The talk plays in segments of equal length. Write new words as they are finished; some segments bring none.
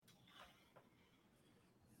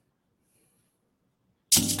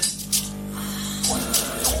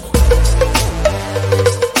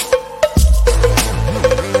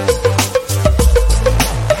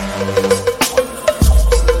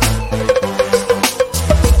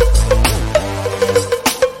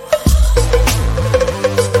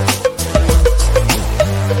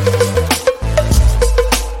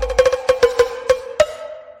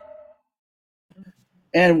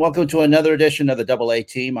And welcome to another edition of the Double A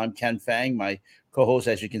Team. I'm Ken Fang. My co-host,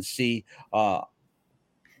 as you can see,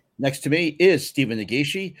 next to me is Stephen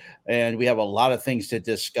Nagishi, and we have a lot of things to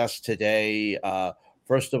discuss today.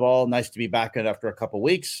 First of all, nice to be back after a couple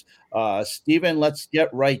weeks. Stephen, let's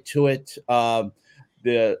get right to it.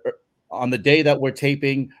 The On the day that we're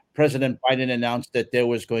taping, President Biden announced that there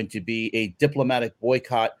was going to be a diplomatic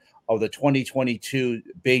boycott of the 2022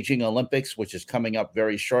 Beijing Olympics, which is coming up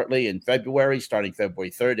very shortly in February, starting February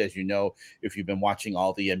 3rd. As you know, if you've been watching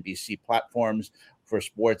all the NBC platforms for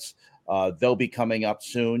sports, they'll be coming up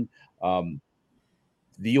soon. Um,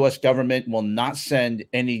 the U.S. government will not send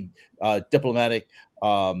any diplomatic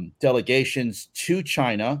delegations to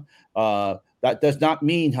China. That does not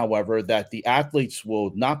mean, however, that the athletes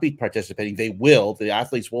will not be participating. They will. The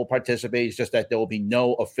athletes will participate. It's just that there will be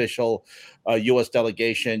no official U.S.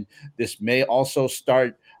 delegation. This may also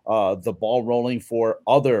start the ball rolling for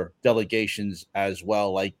other delegations as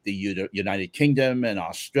well, like the United Kingdom and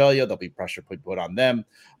Australia. There'll be pressure put on them.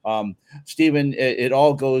 Stephen, it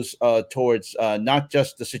all goes towards not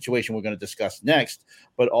just the situation we're going to discuss next,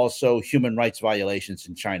 but also human rights violations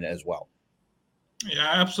in China as well.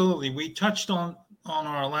 Yeah, absolutely. We touched on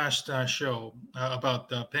our last show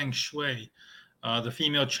about Peng Shuai, the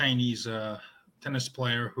female Chinese tennis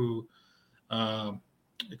player who uh,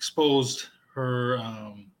 exposed her.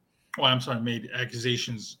 Made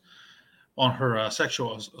accusations on her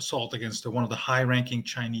sexual assault against one of the high-ranking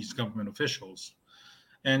Chinese government officials,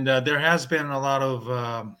 and there has been a lot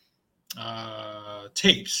of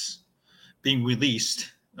tapes being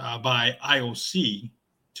released by IOC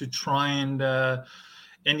to try and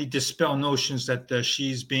any dispel notions that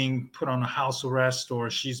she's being put on a house arrest or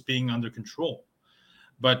she's being under control.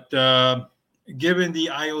 But given the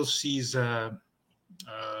IOC's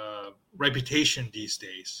reputation these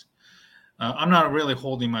days, I'm not really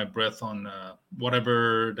holding my breath on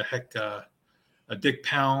whatever the heck Dick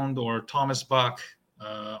Pound or Thomas Bach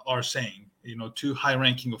are saying. Two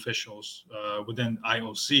high-ranking officials within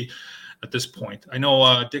IOC at this point. I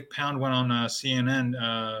know Dick Pound went on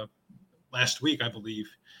CNN last week, I believe,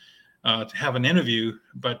 to have an interview,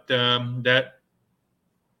 but that,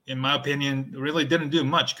 in my opinion, really didn't do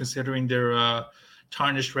much considering their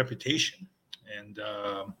tarnished reputation. And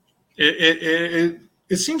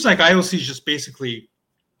it seems like IOC is just basically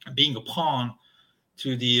being a pawn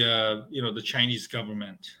to the Chinese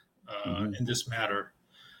government in this matter.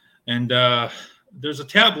 And there's a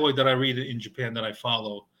tabloid that I read in Japan that I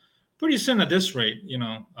follow. Pretty soon at this rate,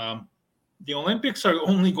 the Olympics are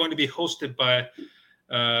only going to be hosted by,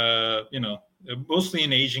 mostly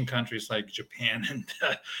in Asian countries like Japan and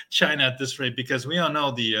China at this rate, because we all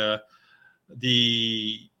know the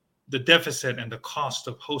deficit and the cost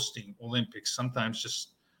of hosting Olympics sometimes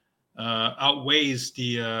just outweighs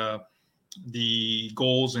the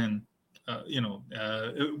goals and.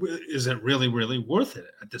 Is it really, really worth it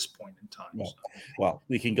at this point in time? Well,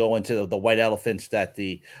 we can go into the white elephants that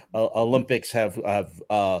the Olympics have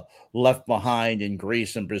left behind in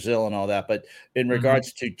Greece and Brazil and all that. But in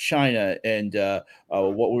regards to China and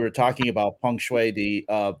what we were talking about, Peng Shuai, the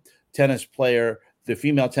tennis player, the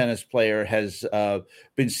female tennis player, has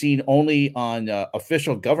been seen only on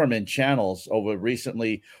official government channels over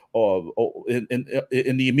recently.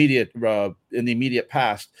 In the immediate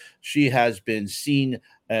past, she has been seen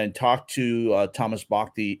and talked to Thomas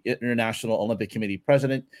Bach, the International Olympic Committee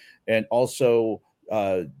president, and also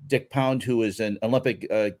Dick Pound, who is an Olympic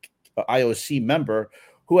IOC member,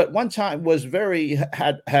 who at one time was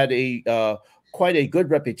had a quite a good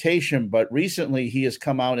reputation, but recently he has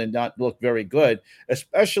come out and not looked very good,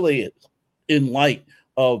 especially in light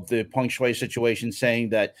of the Peng Shuai situation, saying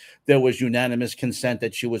that there was unanimous consent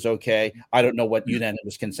that she was okay. I don't know what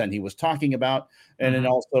unanimous consent he was talking about. And then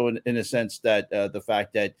also in a sense that the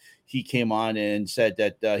fact that he came on and said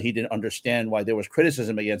that he didn't understand why there was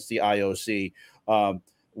criticism against the IOC,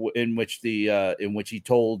 in which he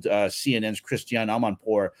told CNN's Christiane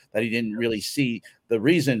Amanpour that he didn't really see the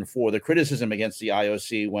reason for the criticism against the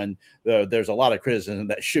IOC when there's a lot of criticism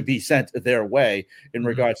that should be sent their way in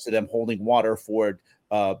regards to them holding water for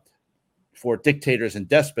dictators and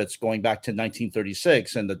despots going back to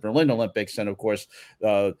 1936 and the Berlin Olympics, and of course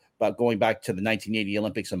about going back to the 1980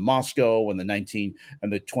 Olympics in Moscow and the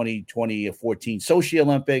 2014 Sochi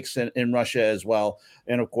Olympics in Russia as well,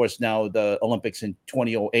 and of course now the Olympics in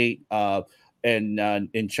 2008 and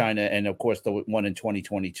in China, and of course the one in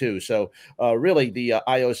 2022. So really the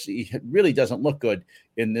IOC really doesn't look good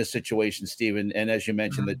in this situation, Stephen. And as you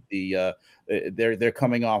mentioned, that they're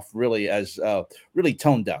coming off really as really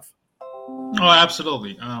tone deaf. Oh,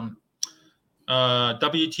 absolutely.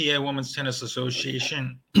 WTA, Women's Tennis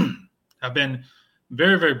Association, have been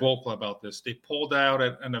very, very vocal about this. They pulled out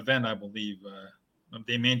at an event, I believe.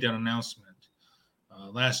 They made that announcement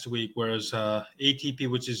last week, whereas ATP,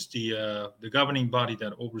 which is the governing body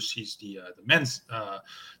that oversees the men's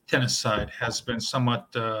tennis side, has been somewhat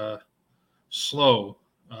slow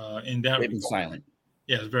in that. They've been silent.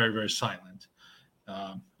 Yeah, it's very, very silent.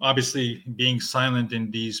 Obviously, being silent in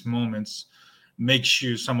these moments makes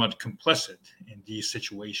you somewhat complicit in these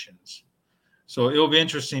situations. So it'll be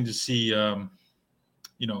interesting to see,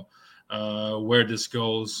 where this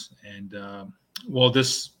goes, and will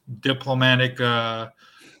this diplomatic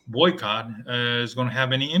boycott is going to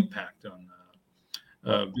have any impact on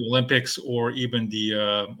the Olympics or even the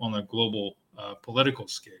on a global political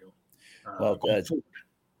scale?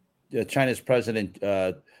 China's president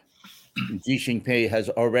Xi Jinping has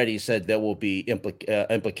already said there will be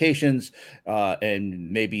implications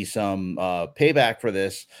and maybe some payback for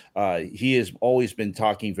this. He has always been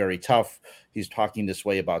talking very tough. He's talking this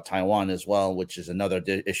way about Taiwan as well, which is another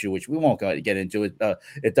issue which we won't get into.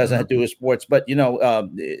 It doesn't have to do with sports, but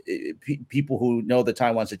people who know the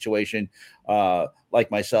Taiwan situation,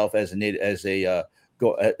 like myself,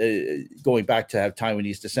 going back to have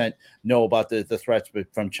Taiwanese descent, know about the threats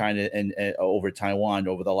from China and over Taiwan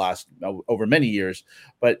over many years,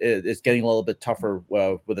 but it's getting a little bit tougher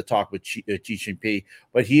with the talk with Xi Jinping.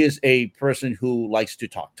 But he is a person who likes to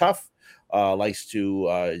talk tough, likes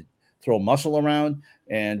to throw muscle around,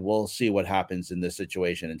 and we'll see what happens in this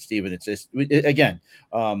situation. And Stephen, it's just, again,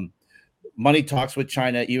 money talks with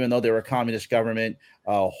China, even though they're a communist government,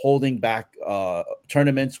 holding back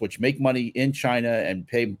tournaments which make money in China and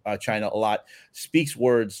pay China a lot, speaks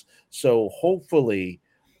words. So hopefully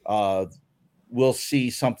we'll see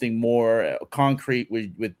something more concrete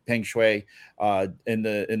with Peng Shuai in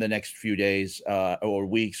the next few days or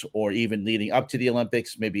weeks, or even leading up to the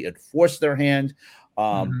Olympics. Maybe it forced their hand.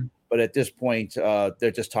 But at this point,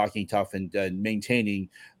 they're just talking tough and maintaining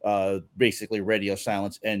basically radio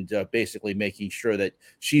silence and basically making sure that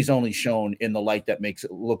she's only shown in the light that makes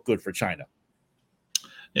it look good for China.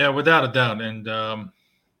 Yeah, without a doubt. And, a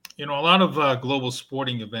lot of global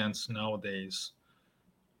sporting events nowadays,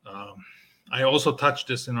 I also touched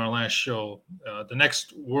this in our last show. The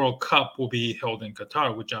next World Cup will be held in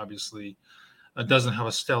Qatar, which obviously doesn't have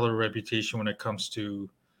a stellar reputation when it comes to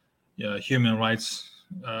human rights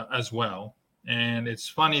as well. And it's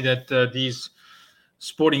funny that these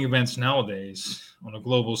sporting events nowadays on a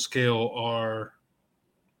global scale are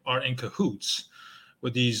in cahoots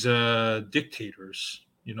with these dictators.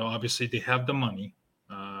 Obviously they have the money.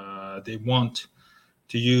 They want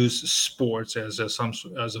to use sports as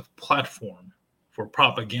a platform for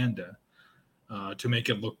propaganda to make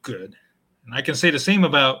it look good. And I can say the same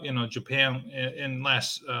about Japan in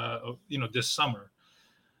last this summer,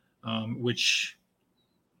 which,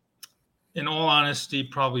 in all honesty,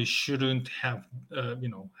 probably shouldn't have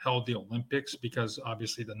held the Olympics, because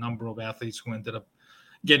obviously the number of athletes who ended up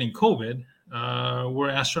getting COVID were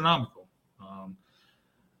astronomical.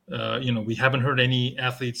 We haven't heard any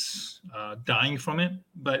athletes dying from it,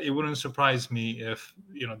 but it wouldn't surprise me if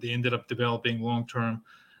they ended up developing long-term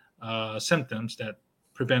symptoms that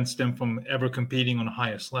prevents them from ever competing on the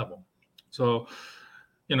highest level. So,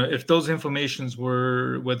 if those informations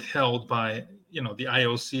were withheld by the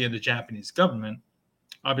IOC and the Japanese government,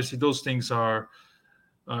 obviously those things are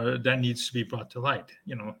that needs to be brought to light.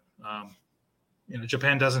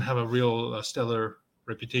 Japan doesn't have a real stellar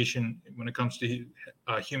reputation when it comes to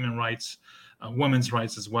human rights, women's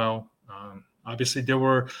rights as well. Obviously, there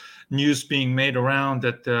were news being made around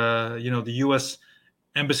that the U.S.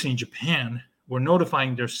 embassy in Japan were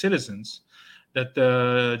notifying their citizens that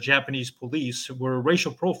the Japanese police were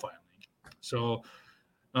racial profiling. So,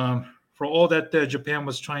 for all that Japan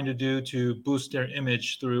was trying to do to boost their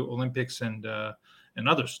image through Olympics and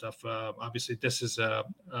other stuff, obviously this is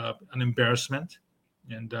an embarrassment,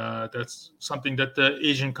 and that's something that the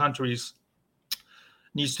Asian countries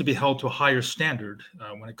needs to be held to a higher standard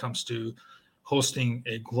when it comes to hosting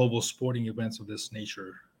a global sporting events of this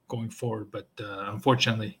nature going forward. But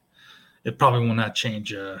unfortunately, it probably will not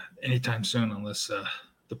change anytime soon unless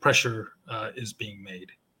the pressure is being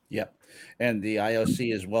made. Yeah. And the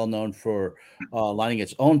IOC is well known for lining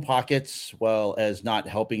its own pockets, well as not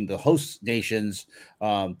helping the host nations.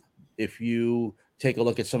 If you take a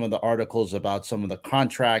look at some of the articles about some of the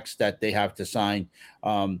contracts that they have to sign,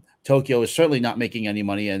 Tokyo is certainly not making any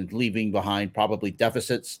money and leaving behind probably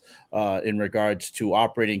deficits in regards to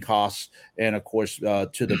operating costs and, of course,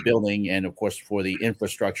 to the building and, of course, for the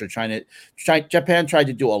infrastructure. Japan tried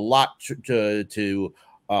to do a lot to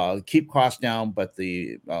keep costs down, but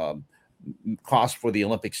the cost for the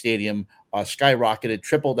Olympic Stadium skyrocketed,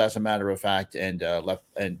 tripled as a matter of fact, and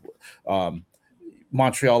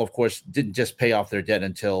Montreal, of course, didn't just pay off their debt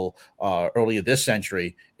until earlier this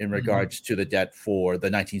century in regards to the debt for the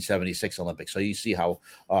 1976 Olympics. So you see how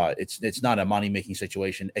it's not a money-making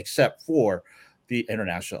situation except for the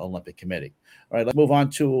International Olympic Committee. All right, let's move on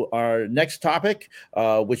to our next topic,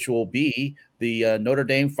 which will be the Notre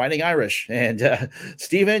Dame Fighting Irish. And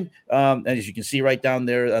Stephen, and as you can see right down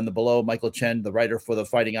there on the below, Michael Chen, the writer for the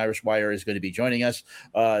Fighting Irish Wire, is going to be joining us.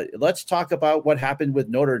 Let's talk about what happened with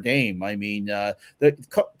Notre Dame. I mean, the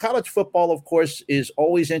college football, of course, is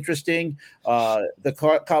always interesting.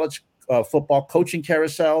 The college football coaching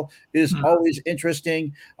carousel is always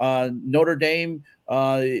interesting. Notre Dame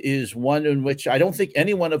is one in which I don't think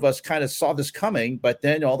any one of us kind of saw this coming, but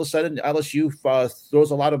then all of a sudden LSU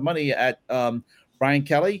throws a lot of money at Brian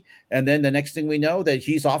Kelly, and then the next thing we know that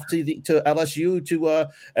he's off to LSU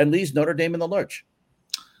and leaves Notre Dame in the lurch.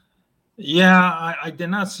 Yeah, I did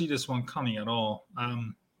not see this one coming at all.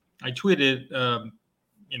 I tweeted,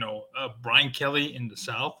 Brian Kelly in the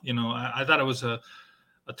South. I thought it was a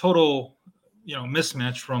total,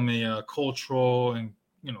 mismatch from a cultural and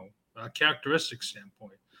characteristic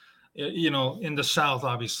standpoint. In the South,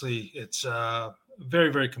 obviously, it's very,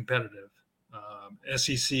 very competitive.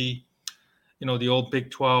 SEC, the old Big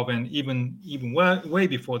 12, and even way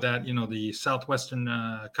before that, the Southwestern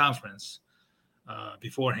Conference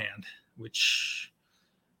beforehand, which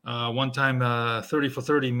one time 30 for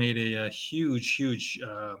 30 made a huge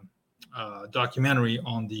documentary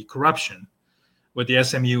on the corruption with the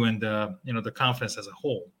SMU and the conference as a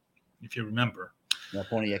whole, if you remember. The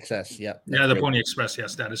Pony Express, yeah. The Pony Express,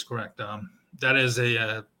 yes, that is correct. That is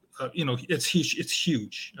it's huge. It's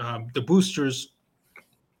huge. The boosters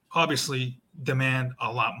obviously demand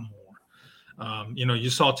a lot more. You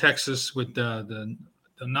saw Texas with the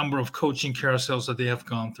number of coaching carousels that they have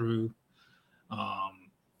gone through.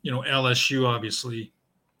 LSU obviously,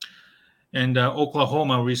 and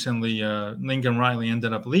Oklahoma recently. Lincoln Riley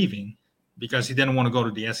ended up leaving because he didn't want to go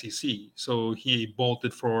to the SEC, so he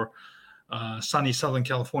bolted for sunny Southern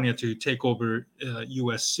California to take over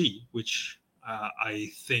USC, which I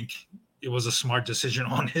think it was a smart decision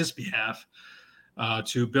on his behalf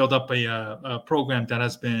to build up a program that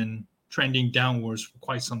has been trending downwards for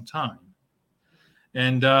quite some time.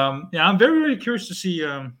 And I'm very, very curious to see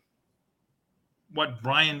what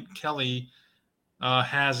Brian Kelly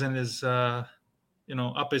has in his, up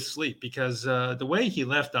his sleeve, because the way he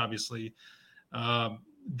left, obviously,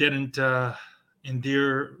 didn't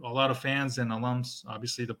endear a lot of fans and alums,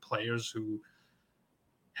 obviously the players who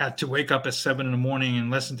had to wake up at 7 a.m. and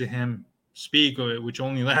listen to him speak, which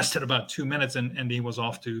only lasted about 2 minutes, and he was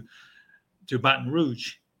off to Baton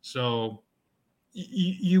Rouge. So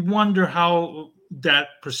you wonder how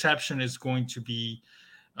that perception is going to be,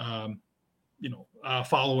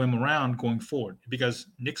 follow him around going forward, because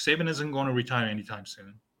Nick Saban isn't going to retire anytime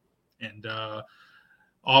soon. And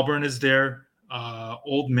Auburn is there.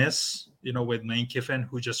 Ole Miss, with Lane Kiffin,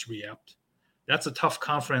 who just re-upped. That's a tough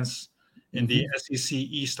conference in the SEC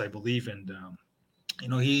East, I believe. And,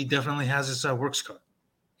 he definitely has his works cut.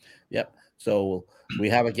 Yep. So we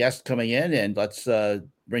have a guest coming in, and let's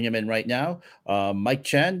bring him in right now. Mike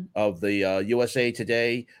Chen of the USA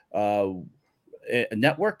Today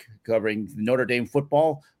network covering Notre Dame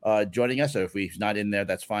football joining us. So if he's not in there,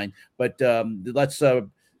 that's fine. But let's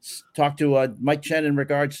talk to Mike Chen in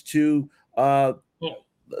regards to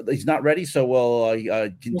he's not ready, so we'll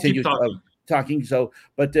continue talking. So,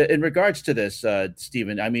 but in regards to this,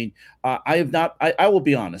 Stephen, I mean, I have not. I will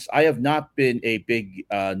be honest. I have not been a big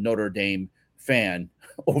Notre Dame fan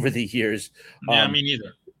over the years. Yeah, me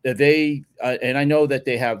neither. They and I know that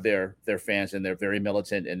they have their fans, and they're very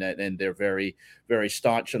militant, and they're very, very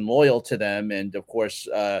staunch and loyal to them. And of course,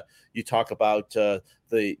 you talk about the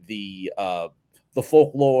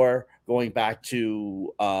folklore going back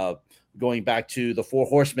to the Four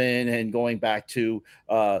Horsemen, and going back to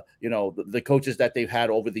the coaches that they've had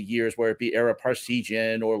over the years, where it be Ara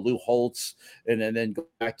Parseghian or Lou Holtz, and then go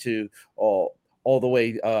back to all the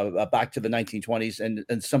way back to the 1920s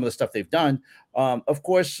and some of the stuff they've done. Of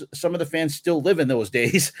course, some of the fans still live in those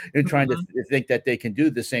days and trying to think that they can do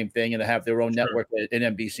the same thing and have their own network at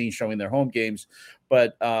NBC showing their home games.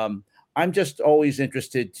 But I'm just always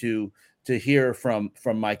interested to hear from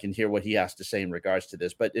Mike and hear what he has to say in regards to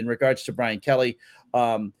this. But in regards to Brian Kelly,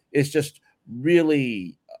 it's just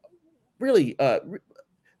really, really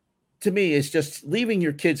to me is just leaving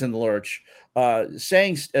your kids in the lurch,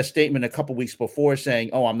 saying a statement a couple weeks before saying,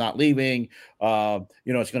 "Oh, I'm not leaving.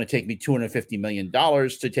 It's going to take me $250 million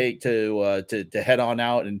to head on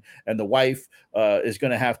out," and the wife is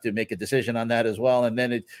going to have to make a decision on that as well. And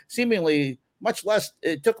then it seemingly much less.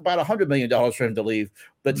 It took about $100 million for him to leave,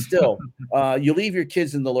 but still, you leave your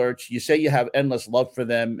kids in the lurch. You say you have endless love for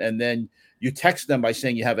them, and then you text them by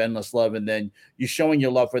saying you have endless love, and then you're showing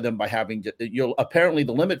your love for them by having apparently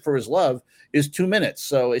the limit for his love is 2 minutes.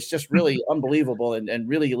 So it's just really unbelievable and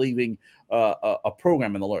really leaving a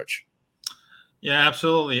program in the lurch. Yeah,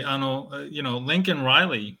 absolutely. I know, Lincoln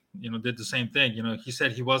Riley, did the same thing. He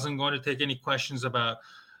said he wasn't going to take any questions about,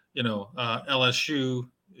 LSU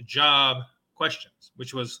job questions,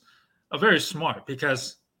 which was a very smart,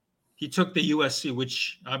 because he took the USC,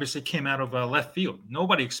 which obviously came out of left field.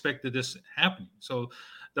 Nobody expected this happening. So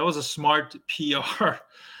that was a smart PR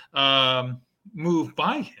move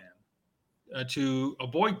by him to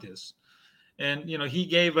avoid this. And, he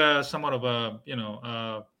gave somewhat of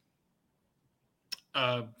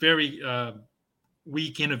a very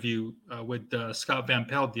weak interview with Scott Van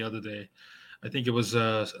Pelt the other day. I think it was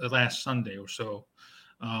last Sunday or so,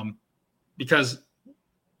 because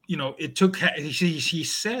it took. He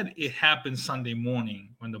said it happened Sunday morning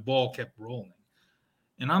when the ball kept rolling,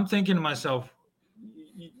 and I'm thinking to myself,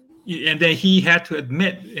 and then he had to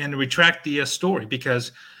admit and retract the story,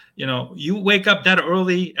 because you wake up that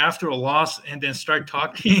early after a loss and then start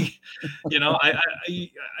talking.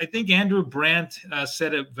 I think Andrew Brandt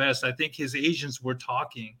said it best. I think his agents were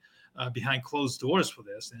talking behind closed doors for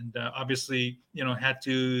this, and obviously had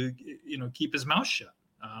to keep his mouth shut,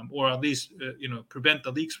 or at least prevent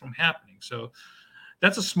the leaks from happening. So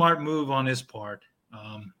that's a smart move on his part.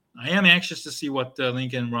 I am anxious to see what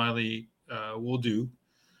Lincoln Riley will do.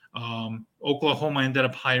 Oklahoma ended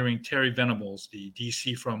up hiring Terry Venables, the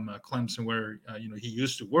DC from Clemson, where he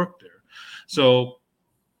used to work there. So,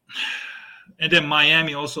 and then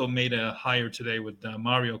Miami also made a hire today with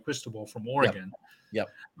Mario Cristobal from Oregon. Yep.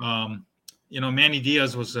 Manny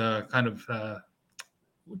Diaz was kind of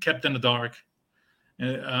kept in the dark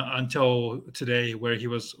until today, where he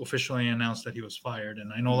was officially announced that he was fired.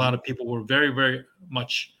 And I know a lot of people were very, very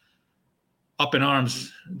much up in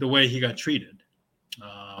arms the way he got treated.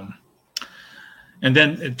 And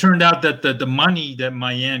then it turned out that the money that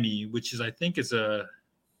Miami, which is, I think is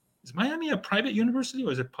Miami a private university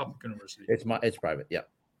or is it public university? It's private. Yeah.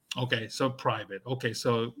 Okay. So private. Okay.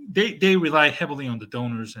 So they rely heavily on the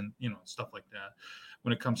donors and, stuff like that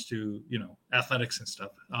when it comes to, athletics and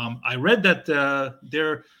stuff. I read that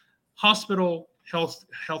their hospital health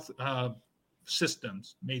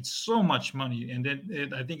systems made so much money. And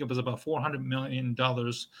then I think it was about $400 million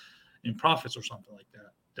in profits or something like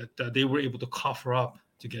that they were able to cough up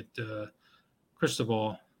to get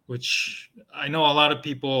Cristobal, which I know a lot of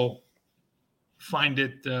people find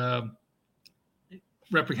it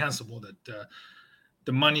reprehensible that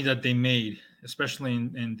the money that they made, especially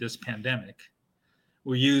in this pandemic,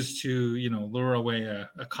 were used to lure away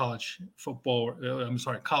a college football.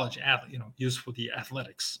 College athlete, used for the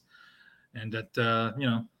athletics, and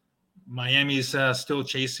that Miami is still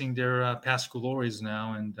chasing their past glories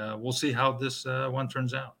now, and we'll see how this one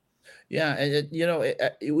turns out. Yeah,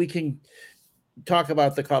 and we can talk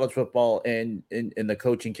about the college football and the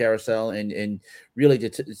coaching carousel, and really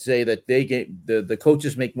to say that they get the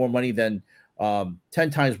coaches make more money than 10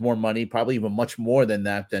 times more money, probably even much more than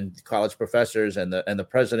that, than college professors and the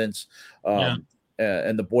presidents.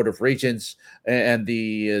 And the board of regents, and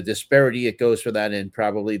the disparity it goes for that, and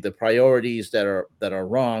probably the priorities that are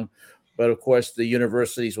wrong. But of course, the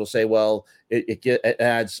universities will say, well, it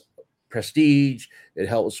adds prestige, it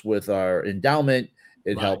helps with our endowment,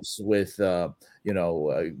 it helps with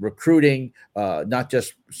recruiting, not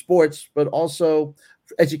just sports, but also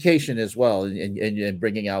education as well, and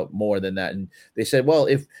bringing out more than that. And they said, well,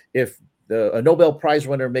 if a Nobel Prize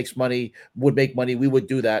winner would make money, we would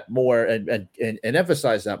do that more and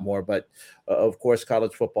emphasize that more. But of course,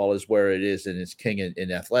 college football is where it is, and it's king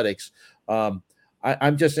in athletics.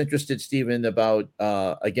 I'm just interested, Stephen, about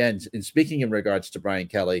again, in speaking in regards to Brian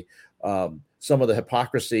Kelly, some of the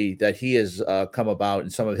hypocrisy that he has come about,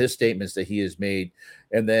 and some of his statements that he has made,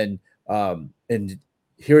 and then and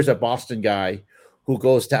here's a Boston guy who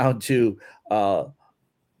goes down to Baton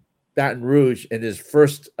Rouge in his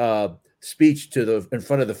first speech in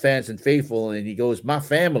front of the fans and faithful, and he goes, "My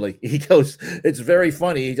family." He goes, it's very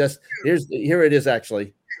funny. Here it is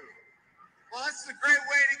actually. Well, this is a great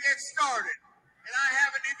way to get started, and I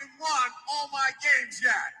haven't even won all my games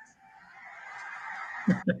yet.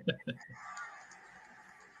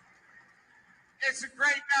 It's a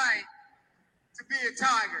great night to be a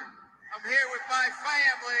Tiger. I'm here with my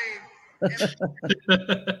family.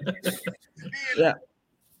 Yeah.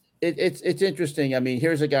 It's interesting. I mean,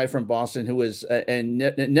 here's a guy from Boston who is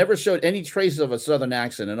never showed any traces of a Southern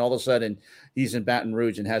accent, and all of a sudden he's in Baton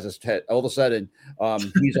Rouge and has all of a sudden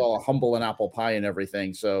he's all humble and apple pie and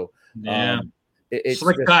everything. So Yeah. it's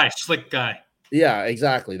Slick guy. Yeah,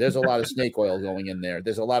 exactly. There's a lot of snake oil going in there.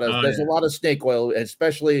 There's a lot of a lot of snake oil,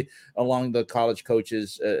 especially along the college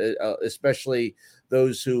coaches, especially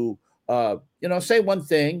those who say one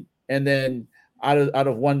thing and then out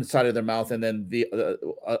of one side of their mouth, and then the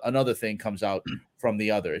another thing comes out from the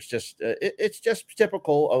other. It's just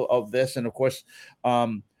typical of this, and of course,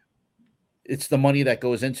 it's the money that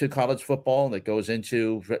goes into college football that goes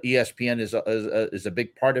into ESPN is a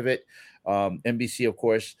big part of it. NBC, of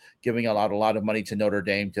course, giving a lot of money to Notre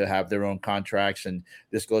Dame to have their own contracts, and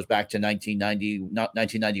this goes back to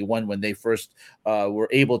 1991 when they first were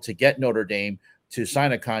able to get Notre Dame to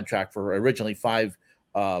sign a contract for originally 5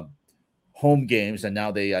 home games, and now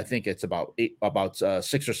I think it's about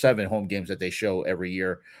 6 or 7 home games that they show every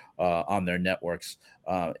year on their networks.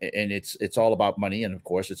 And it's all about money, and of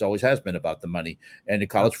course, it always has been about the money. And the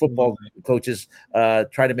college football coaches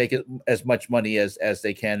try to make it as much money as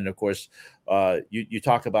they can. And of course, you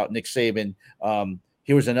talk about Nick Saban.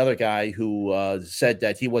 Here was another guy who said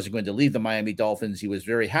that he wasn't going to leave the Miami Dolphins. He was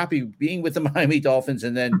very happy being with the Miami Dolphins,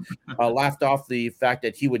 and then laughed off the fact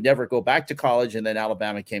that he would never go back to college. And then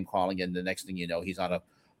Alabama came calling, and the next thing you know, he's on a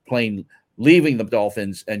plane leaving the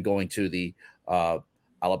Dolphins and going to the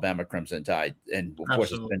Alabama Crimson Tide. And of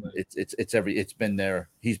course, it's been there.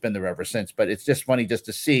 He's been there ever since. But it's just funny just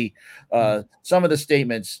to see some of the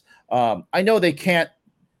statements. I know they can't.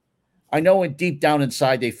 I know deep down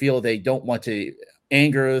inside they feel they don't want to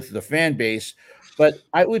anger the fan base, but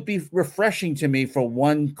it would be refreshing to me for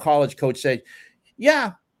one college coach say,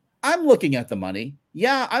 yeah, I'm looking at the money.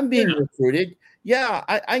 Yeah, I'm being recruited. Yeah,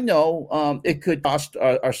 I know it could cost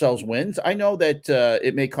ourselves wins. I know that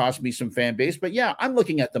it may cost me some fan base, but yeah, I'm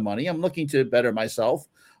looking at the money. I'm looking to better myself.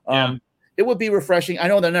 It would be refreshing. I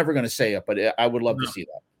know they're never going to say it, but I would love to see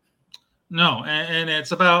that. No, and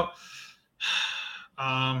it's about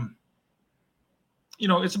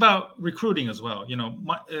it's about recruiting as well.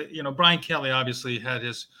 Brian Kelly obviously had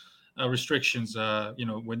his restrictions,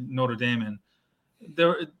 with Notre Dame, and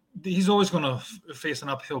he's always going to face an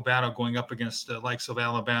uphill battle going up against the likes of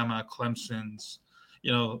Alabama, Clemson's.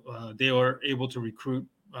 They were able to recruit,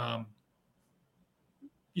 the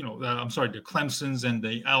Clemson's and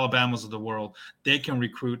the Alabamas of the world. They can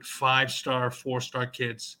recruit 5-star, 4-star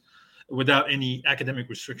kids without any academic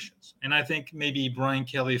restrictions. And I think maybe Brian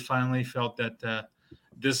Kelly finally felt that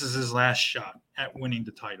this is his last shot at winning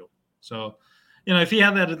the title. So, if he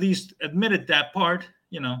had at least admitted that part,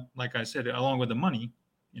 like I said, along with the money,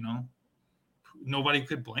 nobody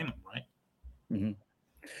could blame him, right? Mm-hmm.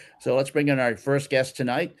 So let's bring in our first guest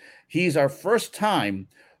tonight. He's our first time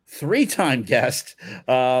 3-time guest.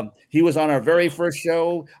 He was on our very first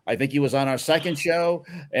show. I think he was on our second show,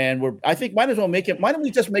 and I think might as well make him. Why don't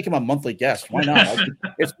we just make him a monthly guest? Why not?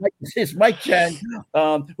 It's Mike Chen,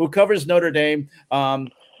 who covers Notre Dame.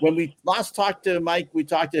 When we last talked to Mike, we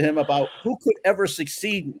talked to him about who could ever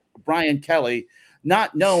succeed Brian Kelly,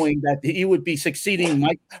 not knowing that he would be succeeding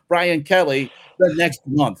Brian Kelly the next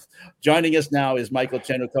month. Joining us now is Michael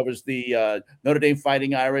Chen, who covers the Notre Dame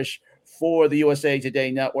Fighting Irish for the USA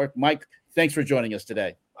Today Network. Mike, thanks for joining us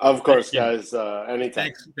today. Of course, guys.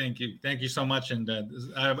 Anytime. Thank you so much. And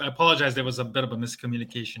I apologize. There was a bit of a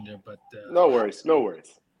miscommunication there, but no worries.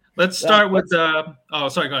 Let's start with.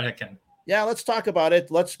 Sorry. Go ahead, Ken. Yeah, let's talk about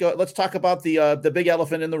it. Let's talk about the big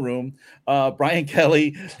elephant in the room. Brian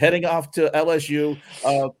Kelly heading off to LSU.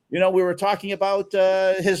 We were talking about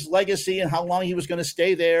his legacy and how long he was going to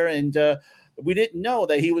stay there, and we didn't know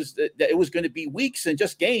that it was going to be weeks and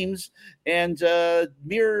just games, and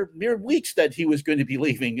mere weeks that he was going to be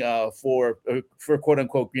leaving for quote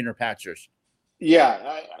unquote greener pastures.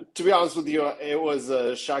 Yeah, to be honest with you, it was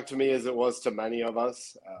a shock to me as it was to many of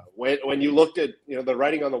us. When you looked at the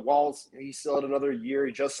writing on the walls, he still had another year.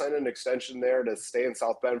 He just signed an extension there to stay in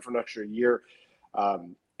South Bend for an extra year.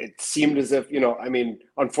 It seemed as if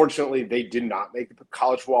unfortunately they did not make the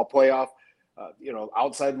college football playoff.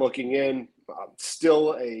 Outside looking in,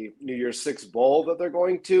 still a New Year's Six bowl that they're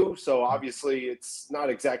going to. So obviously it's not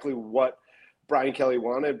exactly what Brian Kelly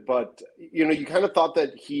wanted, but you kind of thought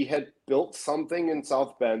that he had built something in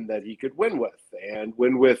South Bend that he could win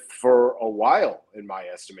with for a while, in my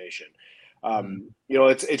estimation.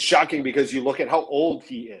 It's shocking because you look at how old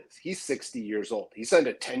he is. He's 60 years old. He signed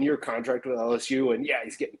a 10-year contract with LSU, and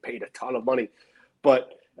he's getting paid a ton of money.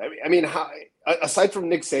 But aside from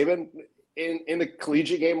Nick Saban, in the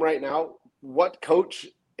collegiate game right now, what coach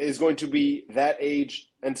is going to be that age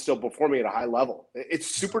and still performing at a high level? It's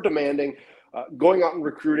super demanding. Going out and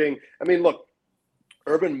recruiting. I mean, look,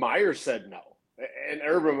 Urban Meyer said no. And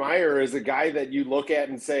Urban Meyer is a guy that you look at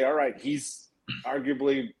and say, all right, he's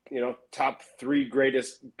arguably, top 3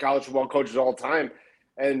 greatest college football coaches of all time.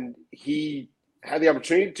 And he had the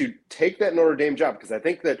opportunity to take that Notre Dame job, because I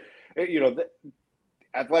think that, the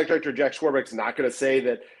athletic director Jack Swarbrick's not going to say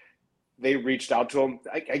that they reached out to him.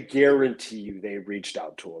 I guarantee you they reached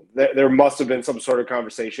out to him. There must have been some sort of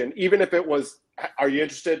conversation, even if it was, are you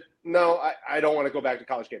interested? No, I don't want to go back to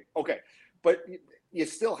college game. Okay. But you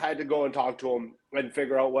still had to go and talk to him and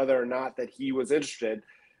figure out whether or not that he was interested.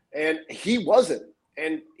 And he wasn't.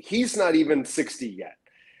 And he's not even 60 yet.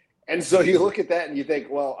 And so you look at that and you think,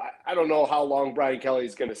 well, I don't know how long Brian Kelly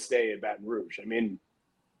is going to stay at Baton Rouge. I mean,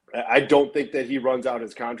 I don't think that he runs out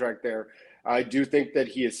his contract there. I do think that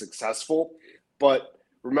he is successful. But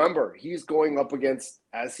remember, he's going up against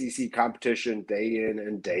SEC competition day in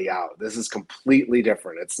and day out. This is completely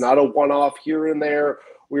different. It's not a one-off here and there.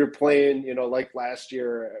 We were playing, like last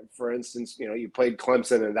year, for instance, you played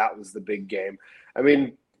Clemson and that was the big game. I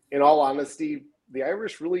mean, in all honesty, the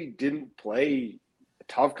Irish really didn't play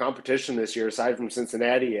tough competition this year, aside from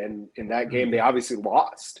Cincinnati. And in that game, they obviously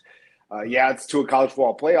lost. It's to a college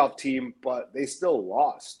football playoff team, but they still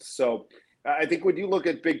lost. So I think when you look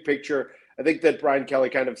at big picture, I think that Brian Kelly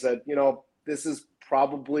kind of said, this is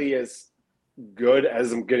probably as good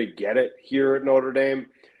as I'm going to get it here at Notre Dame.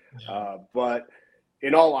 But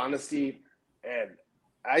in all honesty, and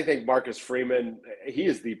I think Marcus Freeman, he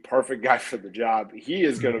is the perfect guy for the job. He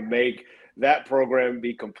is going to make that program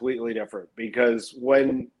be completely different, because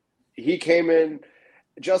when he came in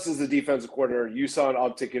just as the defensive coordinator, you saw an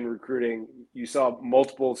uptick in recruiting. You saw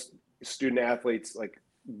multiple student athletes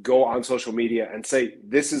go on social media and say,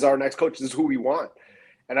 this is our next coach. This is who we want.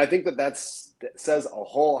 And I think that says a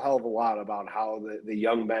whole hell of a lot about how the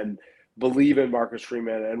young men believe in Marcus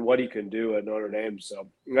Freeman and what he can do at Notre Dame. So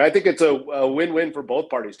I think it's a win-win for both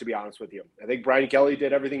parties, to be honest with you. I think Brian Kelly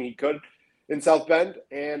did everything he could in South Bend,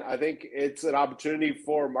 and I think it's an opportunity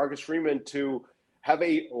for Marcus Freeman to have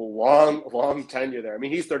a long tenure there. I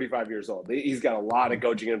mean, he's 35 years old. He's got a lot of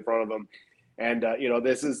coaching in front of him. And,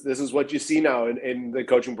 this is what you see now in the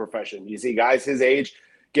coaching profession. You see guys his age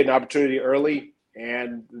get an opportunity early,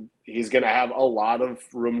 and he's going to have a lot of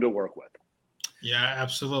room to work with. Yeah,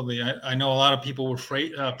 absolutely. I know a lot of people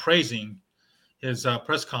were praising his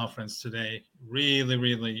press conference today.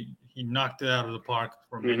 Really, he knocked it out of the park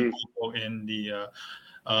for many people in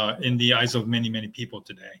the eyes of many people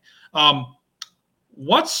today.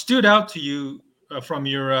 What stood out to you from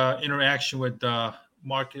your interaction with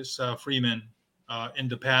Marcus Freeman in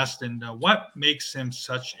the past, and what makes him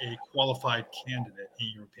such a qualified candidate, in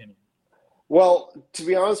your opinion? Well, to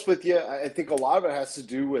be honest with you, I think a lot of it has to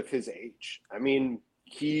do with his age. I mean,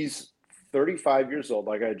 he's 35 years old,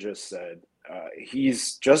 like I just said.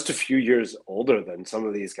 He's just a few years older than some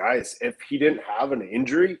of these guys. If he didn't have an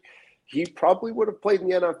injury, he probably would have played in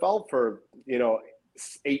the NFL for,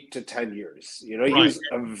 8 to 10 years. He was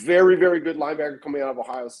a very, very good linebacker coming out of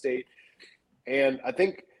Ohio State. And I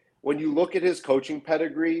think when you look at his coaching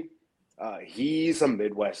pedigree, he's a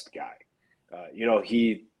Midwest guy.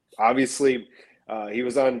 He obviously he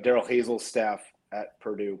was on Darrell Hazel's staff at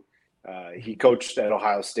Purdue. He coached at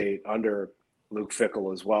Ohio State under Luke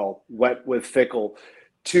Fickell as well. Went with Fickell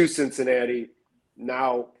to Cincinnati.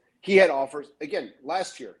 Now, he had offers, again,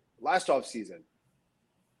 last offseason,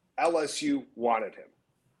 LSU wanted him.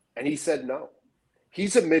 And he said no.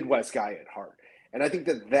 He's a Midwest guy at heart. And I think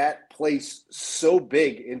that plays so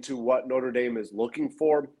big into what Notre Dame is looking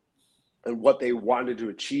for and what they wanted to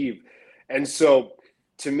achieve. And so,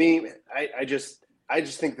 to me, I just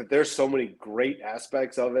think that there's so many great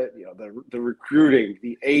aspects of it. The recruiting,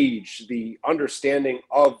 the age, the understanding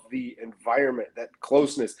of the environment, that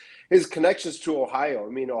closeness, his connections to Ohio.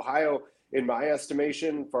 I mean, Ohio, in my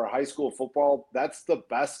estimation, for high school football, that's the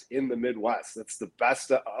best in the Midwest. That's the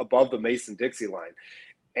best above the Mason-Dixie line.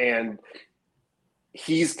 And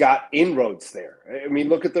he's got inroads there. I mean,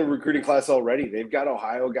 look at the recruiting class already. They've got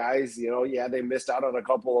Ohio guys. They missed out on a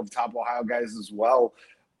couple of top Ohio guys as well.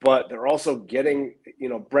 But they're also getting,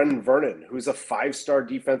 Brendan Vernon, who's a 5-star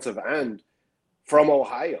defensive end from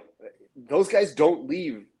Ohio. Those guys don't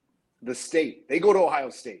leave the state. They go to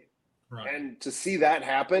Ohio State. Right. And to see that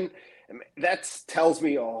happen, that tells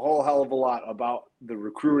me a whole hell of a lot about the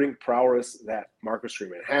recruiting prowess that Marcus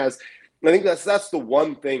Freeman has. And I think that's the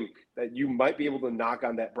one thing that you might be able to knock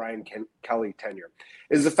on that Brian Kelly tenure,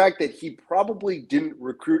 is the fact that he probably didn't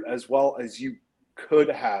recruit as well as you could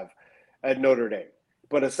have at Notre Dame.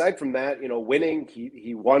 but aside from that, winning,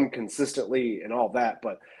 he won consistently and all that.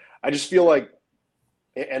 But I just feel like,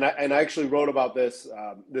 and I actually wrote about this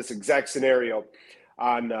exact scenario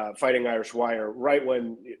on Fighting Irish Wire right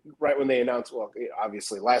when they announced, well,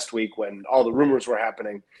 obviously last week when all the rumors were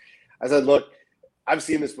happening. I said, look, I've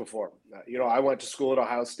seen this before. I went to school at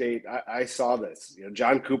Ohio State. I saw this.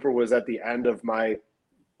 John Cooper was at the end of my,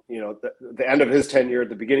 the end of his tenure at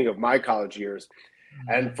the beginning of my college years.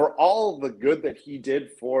 And for all the good that he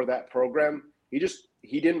did for that program, he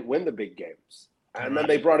didn't win the big games. And then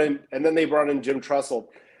they brought in Jim Tressel,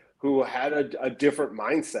 who had a different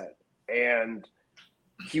mindset. And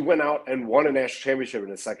he went out and won a national championship in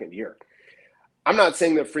his second year. I'm not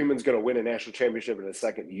saying that Freeman's going to win a national championship in his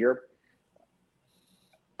second year.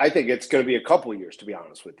 I think it's going to be a couple of years, to be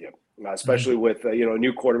honest with you, especially with a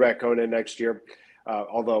new quarterback coming in next year.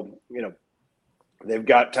 Although they've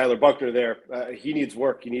got Tyler Buckner there, he needs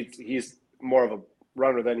work. He's more of a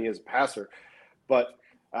runner than he is a passer. But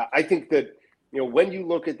I think that when you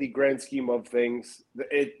look at the grand scheme of things,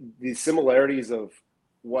 the similarities of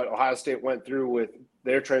what Ohio State went through with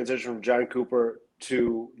their transition from John Cooper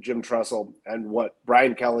to Jim Tressel and what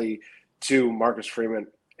Brian Kelly to Marcus Freeman.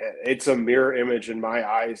 It's a mirror image in my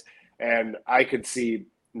eyes, and I could see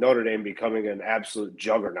Notre Dame becoming an absolute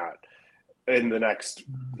juggernaut in the next,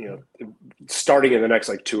 starting in the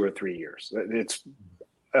next 2 or 3 years. It's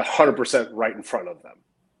 100% right in front of them.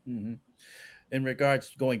 Mm-hmm. In regards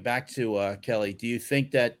to going back to Kelly, do you think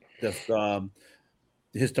that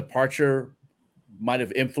his departure might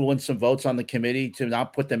have influenced some votes on the committee to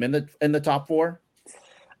not put them in the top 4?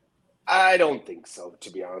 I don't think so, to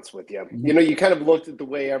be honest with you. You kind of looked at the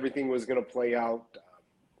way everything was going to play out.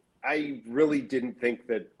 I really didn't think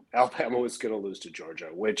that Alabama was going to lose to Georgia,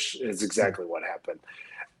 which is exactly what happened.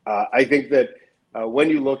 I think that when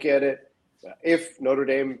you look at it, if Notre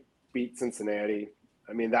Dame beat Cincinnati,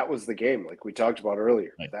 I mean, that was the game, like we talked about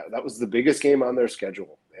earlier. Right. That was the biggest game on their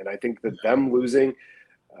schedule. And I think that them losing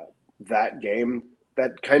that game,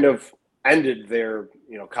 that kind of ended their,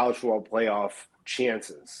 college football playoff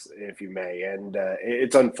chances, if you may. And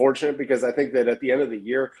it's unfortunate because I think that at the end of the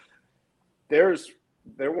year, there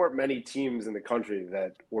weren't many teams in the country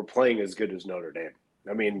that were playing as good as Notre Dame.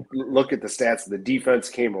 I mean, look at the stats. The defense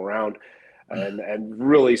came around and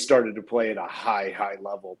really started to play at a high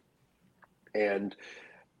level. And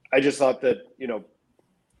I just thought that,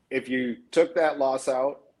 if you took that loss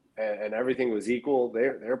out and everything was equal,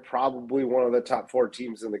 they're probably one of the top 4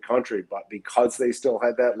 teams in the country. But because they still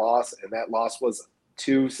had that loss, and that loss was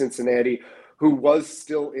to Cincinnati, who was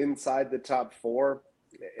still inside the top 4,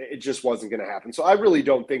 it just wasn't going to happen. So I really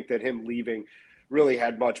don't think that him leaving really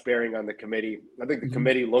had much bearing on the committee. I think the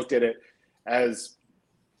committee looked at it as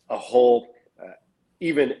a whole.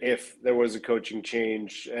 Even if there was a coaching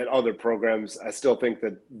change at other programs, I still think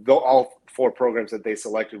that all 4 programs that they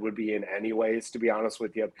selected would be in anyways, to be honest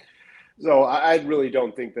with you. So I really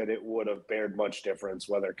don't think that it would have bared much difference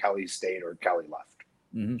whether Kelly stayed or Kelly left.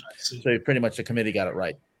 Mm-hmm. So pretty much the committee got it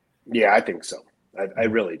right. Yeah, I think so. I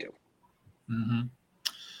really do. Mm-hmm.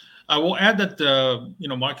 I will add that,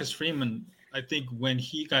 Marcus Freeman, I think when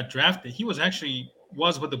he got drafted, he was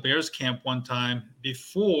with the Bears camp one time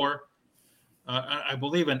before I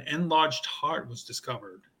believe an enlarged heart was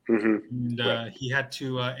discovered. Mm-hmm. And he had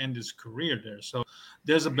to end his career there. So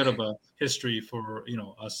there's a bit of a history for,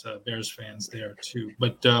 us Bears fans there too.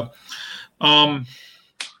 But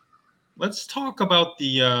let's talk about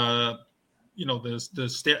the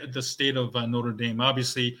state of Notre Dame.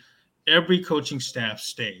 Obviously, every coaching staff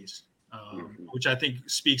stays, which I think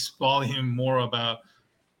speaks volume more about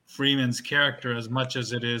Freeman's character as much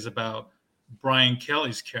as it is about Brian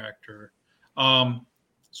Kelly's character.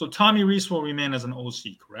 So Tommy Rees will remain as an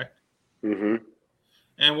OC, correct? Mm-hmm.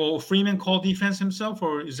 And will Freeman call defense himself,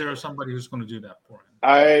 or is there somebody who's going to do that for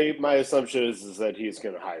him? My assumption is that he's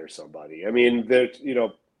going to hire somebody. I mean,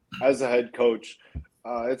 as a head coach,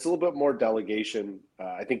 it's a little bit more delegation.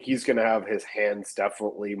 I think he's going to have his hands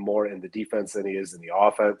definitely more in the defense than he is in the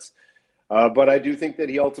offense. But I do think that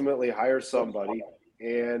he ultimately hires somebody,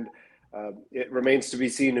 and it remains to be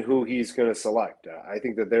seen who he's going to select. I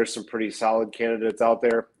think that there's some pretty solid candidates out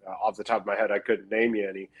there. Off the top of my head, I couldn't name you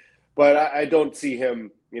any. But I don't see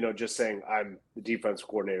him, just saying I'm the defense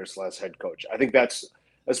coordinator / head coach. I think that's,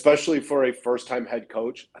 especially for a first-time head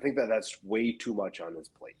coach, I think that that's way too much on his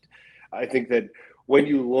plate. I think that when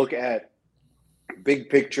you look at big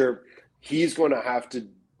picture, he's going to have to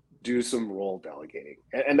do some role delegating.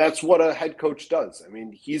 And that's what a head coach does. I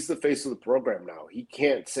mean, he's the face of the program now. He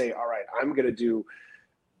can't say, all right, I'm going to do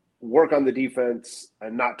work on the defense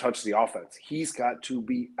and not touch the offense. He's got to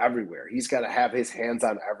be everywhere. He's got to have his hands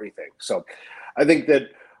on everything. So I think that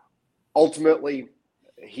ultimately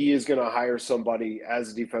he is going to hire somebody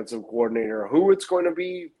as a defensive coordinator. Who it's going to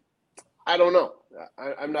be, I don't know.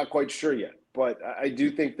 I'm not quite sure yet, but I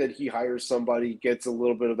do think that he hires somebody, gets a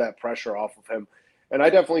little bit of that pressure off of him. And I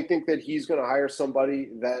definitely think that he's going to hire somebody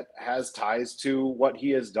that has ties to what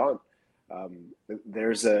he has done. I'm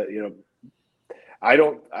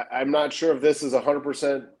not sure if this is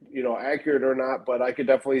 100%, accurate or not, but I could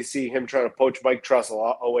definitely see him trying to poach Mike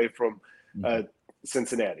Tressel away from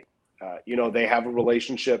Cincinnati. They have a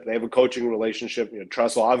relationship. They have a coaching relationship.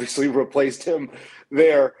 Tressel obviously replaced him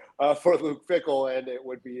there for Luke Fickell, and it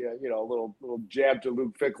would be a little jab to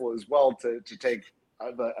Luke Fickell as well to take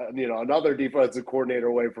another defensive coordinator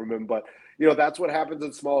away from him. But that's what happens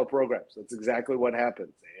in smaller programs. That's exactly what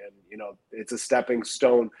happens, and it's a stepping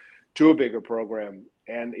stone to a bigger program.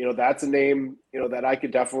 And that's a name that I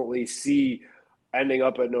could definitely see ending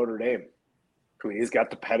up at Notre Dame. I mean, he's got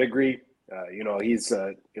the pedigree. He's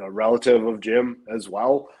a relative of Jim as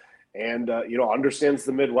well, and understands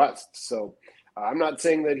the Midwest. So I'm not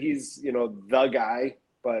saying that he's the guy,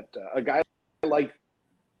 but a guy like.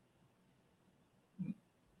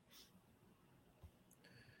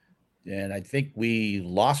 And I think we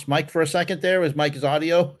lost Mike for a second there. Was Mike's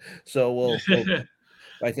audio? So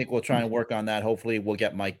I think we'll try and work on that. Hopefully we'll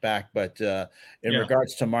get Mike back. But in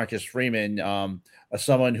regards to Marcus Freeman,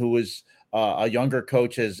 someone who is a younger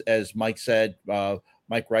coach, as Mike said,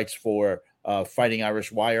 Mike writes for Fighting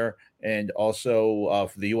Irish Wire and also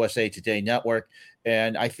for the USA Today Network.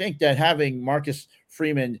 And I think that having Marcus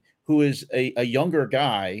Freeman, who is a younger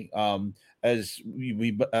guy, as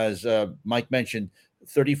Mike mentioned,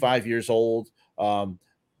 35 years old,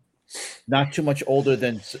 not too much older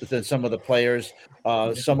than some of the players,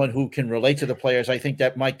 someone who can relate to the players. I think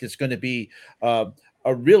that Mike is going to be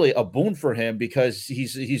really a boon for him because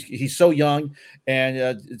he's so young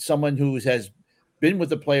and someone who has been with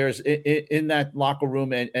the players in that locker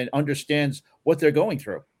room and understands what they're going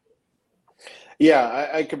through. Yeah,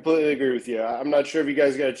 I completely agree with you. I'm not sure if you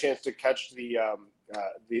guys got a chance to catch the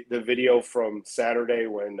video from Saturday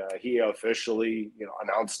when he officially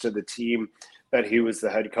announced to the team that he was the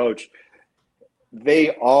head coach.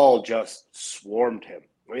 They all just swarmed him.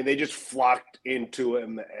 I mean, they just flocked into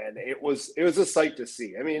him, and it was a sight to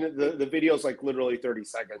see. I mean, the video's like literally 30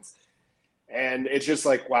 seconds, and it's just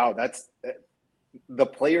like, wow, the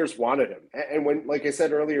players wanted him. And when, like I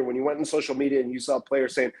said earlier, when you went on social media and you saw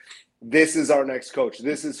players saying, "This is our next coach.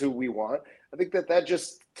 This is who we want," I think that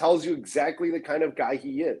just tells you exactly the kind of guy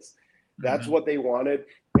he is. That's what they wanted.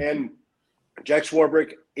 And Jack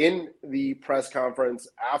Swarbrick, in the press conference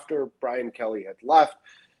after Brian Kelly had left,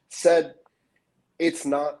 said, it's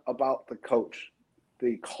not about the coach.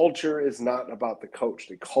 The culture is not about the coach.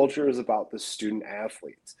 The culture is about the student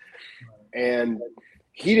athletes. And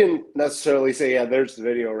he didn't necessarily say, yeah, there's the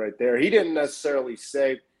video right there. He didn't necessarily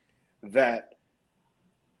say that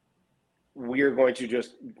we're going to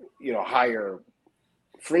just, hire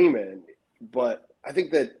Freeman. But I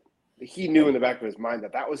think that he knew in the back of his mind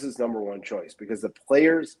that was his number one choice because the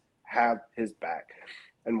players have his back.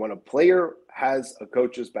 And when a player has a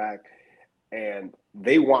coach's back and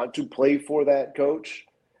they want to play for that coach,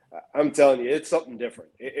 I'm telling you, it's something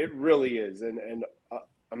different. It really is. And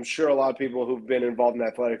I'm sure a lot of people who've been involved in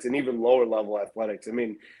athletics and even lower level athletics, I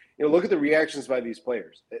mean, look at the reactions by these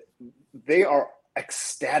players. They are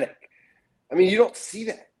ecstatic. I mean, you don't see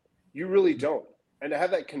that. You really don't. And to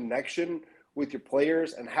have that connection with your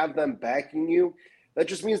players and have them backing you, that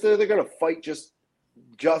just means that they're going to fight just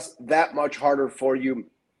that much harder for you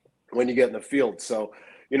when you get in the field. So,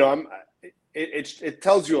 it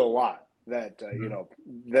tells you a lot that,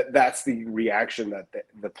 that's the reaction that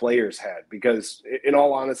the players had, because in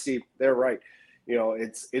all honesty, they're right.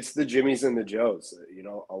 It's the Jimmies and the Joes.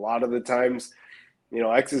 A lot of the times,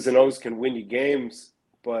 X's and O's can win you games,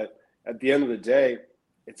 but at the end of the day,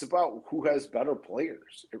 it's about who has better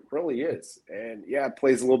players. It really is. And yeah, it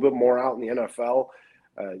plays a little bit more out in the NFL,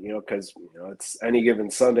 because, it's any given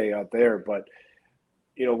Sunday out there. But,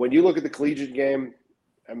 when you look at the collegiate game,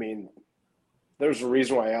 I mean, there's a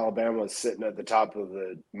reason why Alabama is sitting at the top of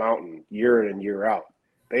the mountain year in and year out.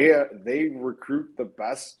 They recruit the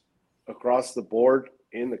best across the board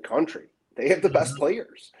in the country. They have the best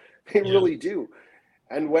players. They really do.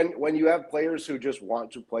 And when you have players who just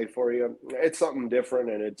want to play for you, it's something different,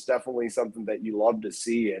 and it's definitely something that you love to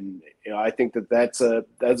see. And I think that's a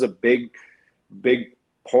big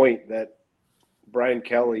point that Brian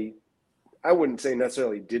Kelly, I wouldn't say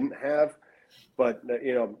necessarily didn't have, but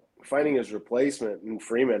finding his replacement in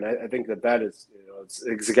Freeman, I think that is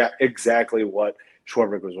it's exactly what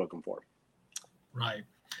Swarbrick was looking for. Right.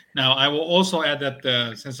 Now, I will also add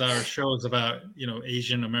that since our show is about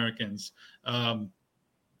Asian Americans, I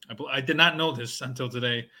did not know this until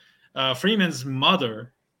today. Freeman's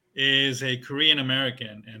mother is a Korean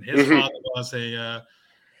American, and his father was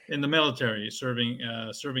in the military, serving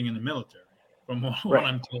in the military. From what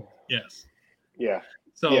I'm told, yes. Yeah.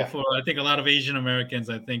 So for I think a lot of Asian Americans,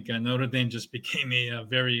 I think Notre Dame just became a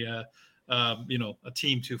very a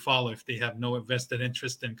team to follow if they have no vested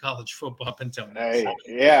interest in college football up until now. Hey,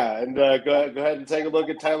 yeah, and go ahead and take a look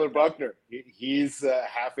at Tyler Buckner. He's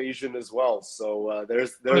half Asian as well. So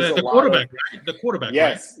there's the a lot quarterback, right? The quarterback.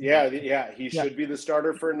 Yes, right? yeah. He should be the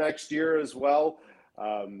starter for next year as well.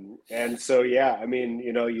 And so I mean,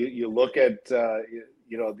 you look at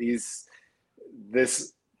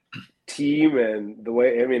this team and the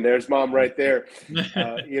way, I mean, there's mom right there.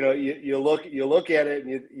 You look at it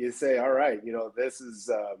and you say, all right, this is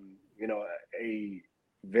a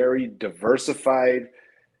very diversified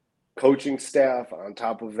coaching staff. On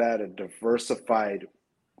top of that, a diversified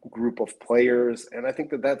group of players, and I think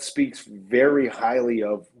that speaks very highly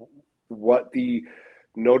of what the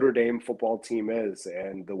Notre Dame football team is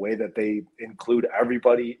and the way that they include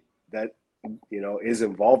everybody that is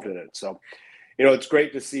involved in it. So it's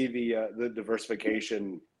great to see the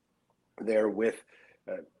diversification there with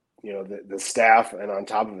the staff, and on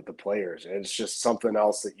top of it the players. And it's just something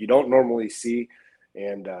else that you don't normally see,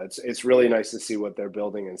 and it's really nice to see what they're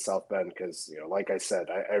building in South Bend, because like I said,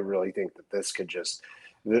 I really think that this could just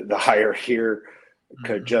the hire here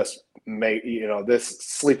could just make this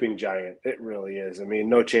sleeping giant. It really is. I mean,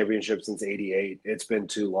 no championship since '88. It's been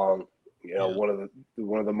too long. One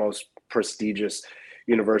of the most prestigious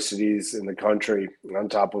universities in the country. On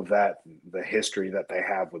top of that, the history that they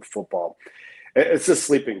have with football, it's a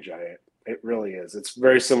sleeping giant. It really is. It's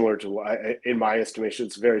very similar to, in my estimation,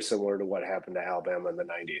 it's very similar to what happened to Alabama in the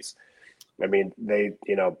 '90s. I mean, they,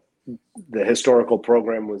 the historical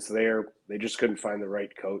program was there. They just couldn't find the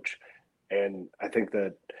right coach. And I think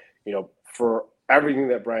that, for everything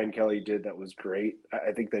that Brian Kelly did, that was great.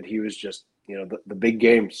 I think that he was just, the big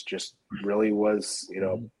games just really was,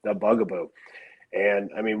 a bugaboo.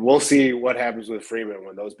 And I mean, we'll see what happens with Freeman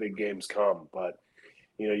when those big games come. But,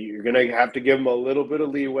 you're going to have to give him a little bit of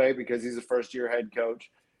leeway because he's a first-year head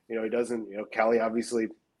coach. He doesn't, Kelly obviously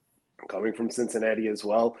coming from Cincinnati as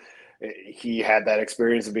well. He had that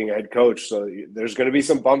experience of being a head coach. So there's going to be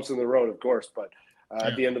some bumps in the road, of course. But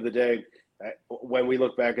at the end of the day, when we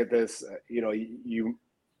look back at this,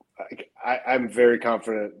 I'm very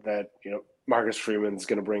confident that, Marcus Freeman's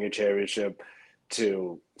going to bring a championship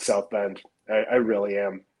to South Bend. I really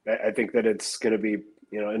am. I think that it's going to be,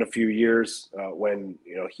 in a few years when,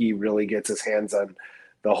 he really gets his hands on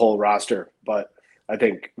the whole roster. But I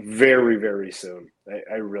think very, very soon.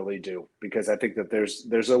 I really do, because I think that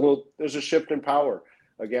there's a shift in power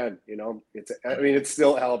again. It's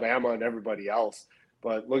still Alabama and everybody else,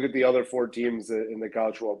 but look at the other four teams in the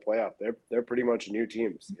College World Playoff. They're pretty much new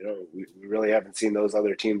teams. We really haven't seen those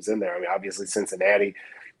other teams in there. I mean, obviously Cincinnati,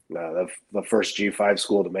 the first G5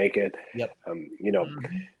 school to make it. Yep.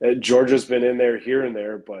 Georgia's been in there here and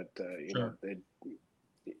there, but Sure.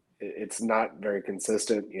 it's not very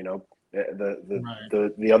consistent.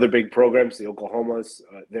 The other big programs, the Oklahomas,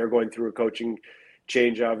 they're going through a coaching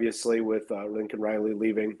change, obviously, with Lincoln Riley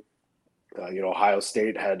leaving. Ohio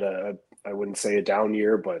State had I wouldn't say a down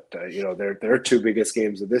year, but their two biggest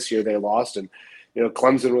games of this year they lost, and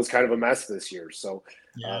Clemson was kind of a mess this year. So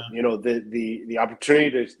the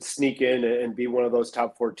opportunity to sneak in and be one of those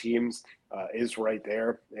top four teams is right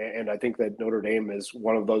there, and I think that Notre Dame is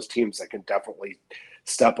one of those teams that can definitely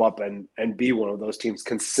step up and be one of those teams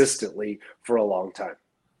consistently for a long time.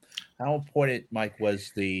 How important, Mike,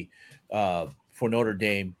 was for Notre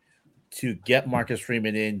Dame to get Marcus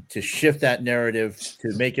Freeman in, to shift that narrative,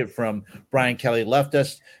 to make it from Brian Kelly left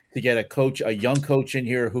us, to get a young coach in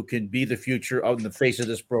here who can be the future on the face of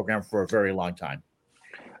this program for a very long time?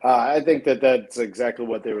 I think that's exactly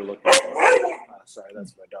what they were looking for. Sorry,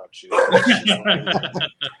 that's my dog shoes.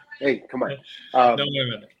 Hey, come on. Don't wait a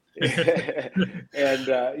minute. And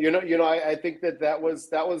I think that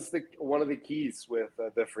was one of the keys with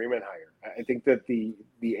the Freeman hire. I think that the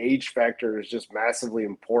age factor is just massively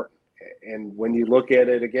important. And when you look at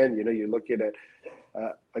it again, you look at it,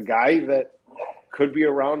 a guy that could be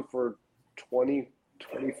around for 20,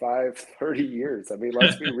 25, 30 years. I mean,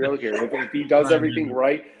 let's be real here. If he does everything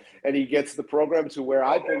right and he gets the program to where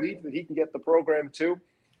I believe that he can get the program to,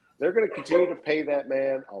 they're going to continue to pay that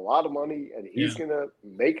man a lot of money, and he's going to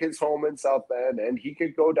make his home in South Bend, and he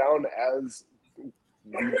could go down as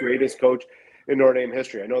the greatest coach in Notre Dame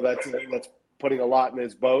history. I know that's putting a lot in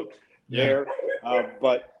his boat there,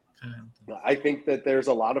 but I think that there's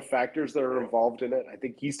a lot of factors that are involved in it. I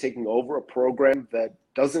think he's taking over a program that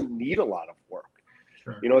doesn't need a lot of work.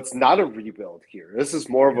 Sure. It's not a rebuild here. This is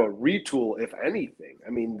more of a retool, if anything. I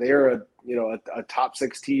mean, they're a top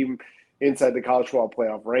 6 team inside the college football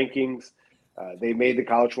playoff rankings. They made the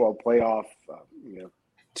college football playoff,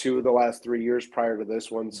 2 of the last 3 years prior to this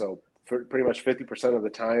one. So for pretty much 50% of the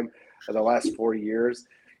time of the last 4 years,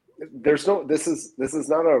 this is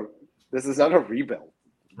not a rebuild.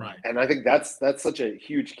 Right. And I think that's such a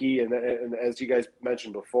huge key. And as you guys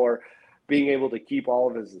mentioned before, being able to keep all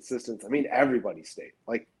of his assistants. I mean, everybody stayed.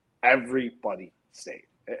 Like, everybody stayed.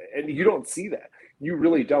 And you don't see that. You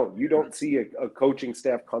really don't. You don't see a coaching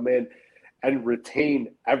staff come in and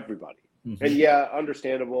retain everybody. Mm-hmm. And yeah,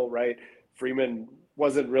 understandable, right? Freeman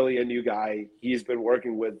wasn't really a new guy. He's been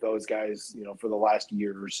working with those guys, for the last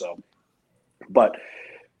year or so. But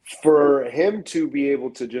for him to be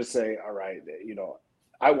able to just say, all right,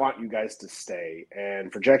 I want you guys to stay,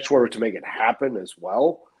 and for Jack Schwarber to make it happen as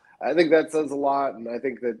well, I think that says a lot. And I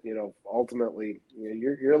think that, ultimately,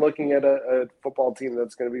 you're looking at a football team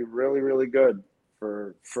that's going to be really, really good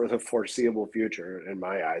for the foreseeable future in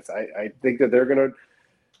my eyes. I think that they're going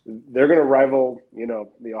to rival,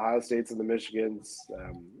 the Ohio States and the Michigans,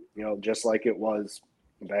 just like it was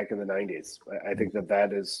back in the 90s. I think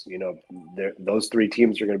that is, those 3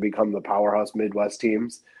 teams are going to become the powerhouse Midwest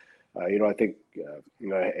teams. I think,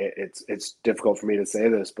 it's difficult for me to say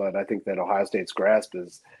this, but I think that Ohio State's grasp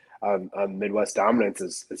is on Midwest dominance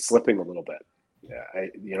is slipping a little bit.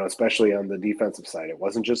 Yeah, especially on the defensive side. It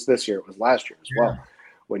wasn't just this year; it was last year as well.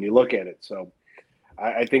 When you look at it, so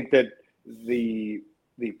I think that the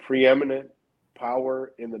preeminent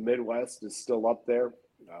power in the Midwest is still up there.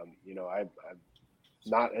 I'm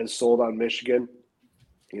not as sold on Michigan.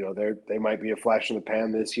 They might be a flash in the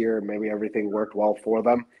pan this year. Maybe everything worked well for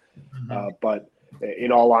them. But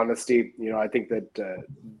in all honesty, I think that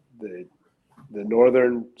the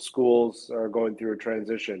northern schools are going through a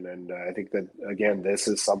transition, and I think that, again, this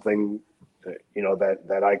is something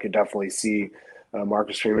that I could definitely see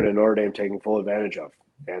Marcus Freeman and Notre Dame taking full advantage of,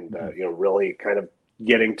 and really kind of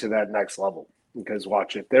getting to that next level. Because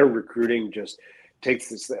watch, if their recruiting just takes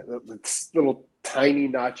this little tiny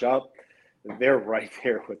notch up, they're right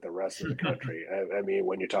there with the rest of the country. I mean,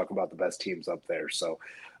 when you're talking about the best teams up there. So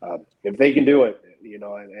if they can do it,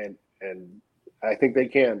 and I think they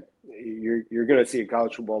can, you're going to see a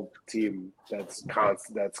college football team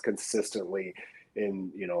that's consistently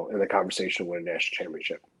in the conversation to win a national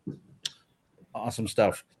championship. Awesome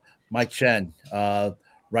stuff. Mike Chen,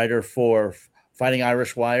 writer for Fighting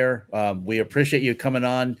Irish Wire. We appreciate you coming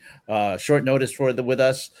on short notice with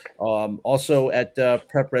us. Also at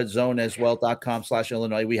prepredzone as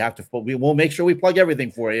well.com/Illinois. We will make sure we plug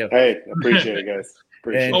everything for you. Hey, appreciate it, guys.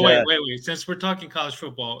 Wait. Since we're talking college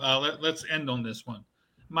football, let's end on this one.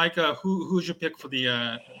 Mike, who's your pick for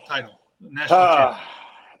the title? National championship?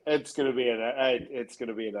 It's going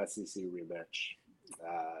to be an SEC rematch.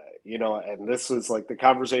 And this was like the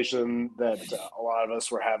conversation that a lot of us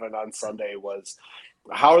were having on Sunday was,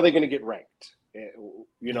 how are they going to get ranked?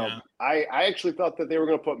 I actually thought that they were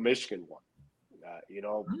going to put Michigan one.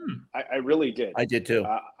 I really did. I did too.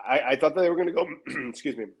 I thought that they were going to go.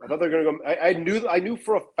 Excuse me. I thought they were going to go. I knew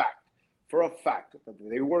for a fact that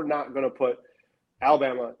they were not going to put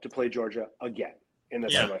Alabama to play Georgia again in the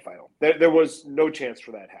semifinal. There was no chance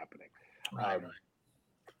for that happening. Right.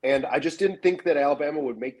 And I just didn't think that Alabama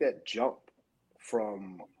would make that jump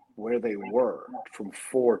from where they were, from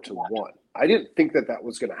 4 to 1. I didn't think that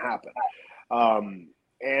was going to happen.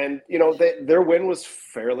 And their win was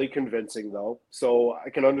fairly convincing, though. So I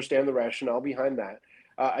can understand the rationale behind that.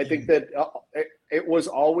 I think that it was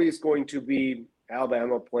always going to be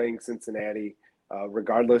Alabama playing Cincinnati,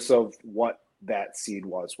 regardless of what that seed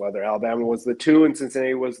was, whether Alabama was the 2 and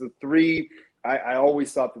Cincinnati was the 3. I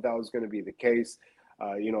always thought that was going to be the case.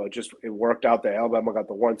 It worked out that Alabama got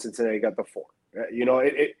the 1, Cincinnati got the 4.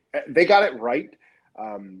 They got it right.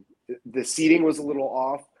 The seeding was a little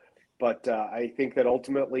off, but I think that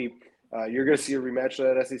ultimately you're going to see a rematch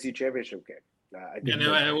of that SEC championship game.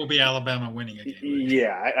 It will be Alabama winning again.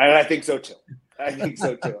 Yeah, I think so too. And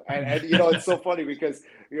it's so funny because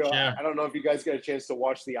I don't know if you guys got a chance to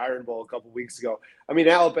watch the Iron Bowl a couple weeks ago. I mean,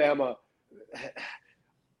 Alabama.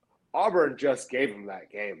 Auburn just gave them that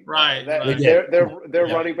game. Right. Their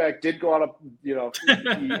running back did go out he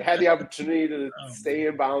had the opportunity to stay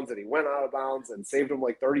in bounds, and he went out of bounds and saved him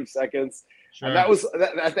like 30 seconds. Sure. And that was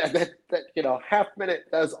that half minute.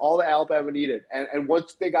 That was all that Alabama needed. And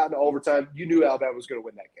once they got into overtime, you knew Alabama was going to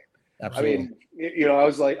win that game. Absolutely. I mean,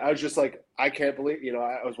 I was just like, I can't believe,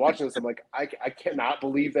 I was watching this. I'm like, I cannot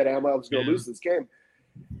believe that Alabama was going to lose this game.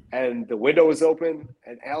 and the window is open,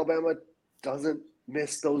 and Alabama doesn't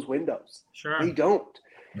miss those windows. Sure. They don't.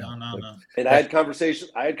 No. And I had conversations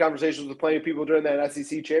with plenty of people during that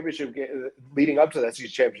SEC championship game, leading up to the SEC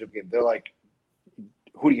championship game. They're like,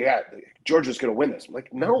 "Who do you got? Georgia's going to win this." I'm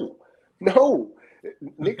like, "No.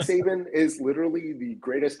 Nick Saban is literally the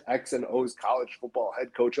greatest X and O's college football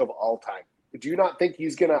head coach of all time. Do you not think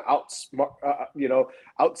he's going to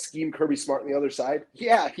out scheme Kirby Smart on the other side?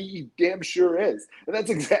 Yeah, he damn sure is. And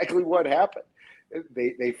that's exactly what happened.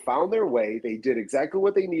 They found their way. They did exactly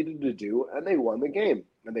what they needed to do, and they won the game.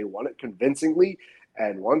 And they won it convincingly.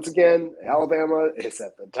 And once again, Alabama is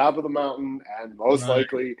at the top of the mountain, and most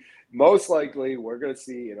likely we're going to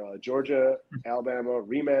see a Georgia Alabama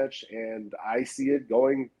rematch, and I see it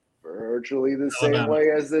going virtually the same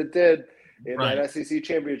way as it did in that SEC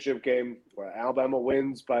championship game, where Alabama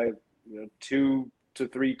wins by 2 to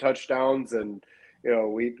 3 touchdowns, and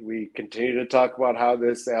we continue to talk about how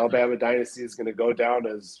this Alabama dynasty is going to go down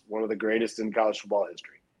as one of the greatest in college football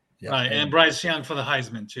history. Yeah. Right, and Bryce Young for the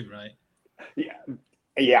Heisman too, right?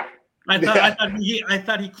 Yeah. I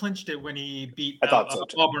thought he clinched it when he beat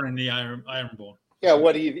Auburn in the Iron Bowl. Yeah,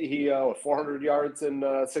 what he 400 yards and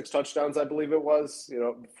 6 touchdowns, I believe it was.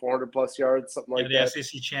 400 plus yards, something like that. The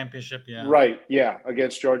SEC championship, yeah. Right, yeah,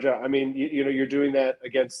 against Georgia. I mean, you're doing that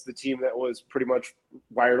against the team that was pretty much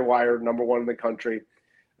wire to wire number 1 in the country,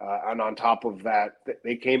 and on top of that,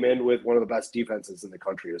 they came in with one of the best defenses in the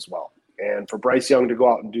country as well. And for Bryce Young to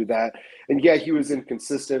go out and do that, and yeah, he was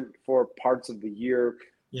inconsistent for parts of the year,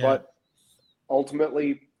 but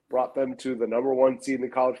ultimately brought them to the number 1 seed in the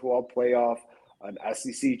college football playoff, an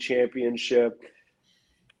SEC championship.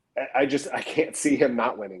 I can't see him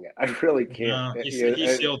not winning it. I really can't. No, he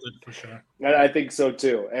sealed it for sure. And I think so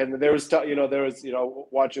too. And there was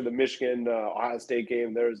watching the Michigan Ohio State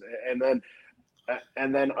game. And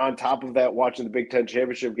then on top of that, watching the Big Ten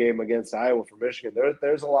championship game against Iowa for Michigan.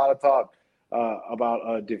 There's a lot of talk about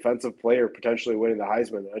a defensive player potentially winning the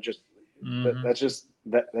Heisman. That's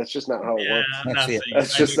just not how it works. I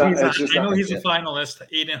know he's a finalist.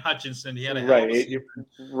 Aiden Hutchinson. He had a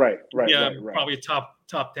right. Probably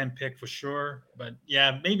top 10 pick for sure. But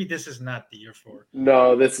yeah, maybe this is not the year for.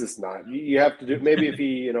 No, this is not. You have to do maybe if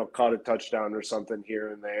he caught a touchdown or something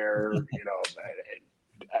here and there.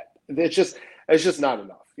 It's just not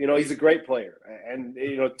enough. He's a great player, and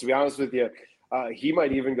to be honest with you, he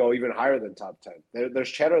might even go even higher than top 10. There's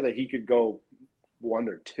chatter that he could go 1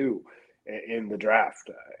 or 2 in the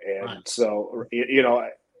draft, so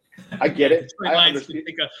I get it. I understand.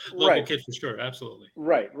 Take a local kid for sure, absolutely.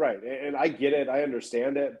 Right, and I get it. I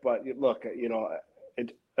understand it, but look,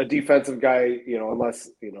 a defensive guy,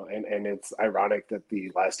 unless and it's ironic that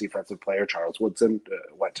the last defensive player, Charles Woodson,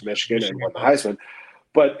 went to Michigan and won the Heisman,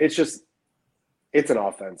 but it's an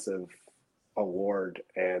offensive award,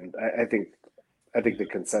 and I think the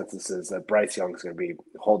consensus is that Bryce Young's going to be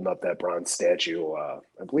holding up that bronze statue. I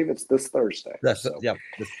believe it's this Thursday. And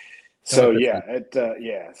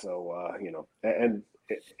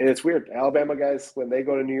it's weird. Alabama guys, when they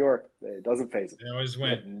go to New York, it doesn't faze them. They always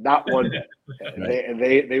win. Not one bit.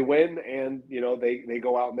 They win, and they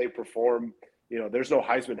go out and they perform. There's no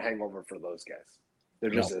Heisman hangover for those guys. There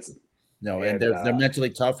just isn't. No, and they're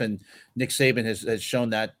mentally tough, and Nick Saban has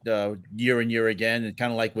shown that year and year again, and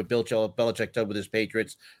kind of like what Bill Belichick did with his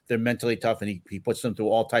Patriots. They're mentally tough, and he puts them through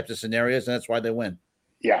all types of scenarios, and that's why they win.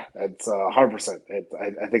 Yeah, it's 100%.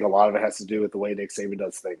 I think a lot of it has to do with the way Nick Saban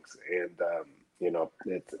does things, and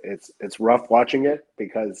it's rough watching it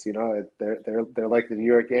because they're like the New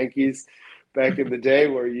York Yankees back in the day,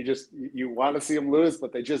 where you want to see them lose,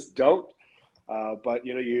 but they just don't. But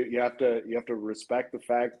you have to respect the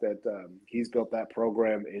fact that he's built that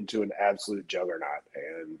program into an absolute juggernaut,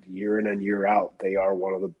 and year in and year out, they are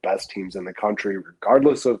one of the best teams in the country,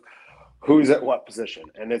 regardless of who's at what position.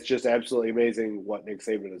 And it's just absolutely amazing what Nick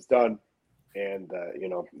Saban has done. And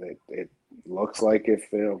it looks like if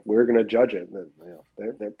we're going to judge it, then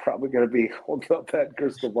they're probably going to be holding up that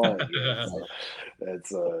crystal ball.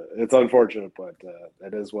 So it's unfortunate, but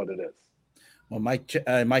it is what it is. Well,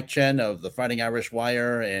 Mike Chen of the Fighting Irish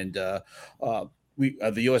Wire and we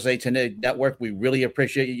the USA Today Network, we really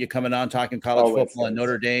appreciate you coming on talking college football and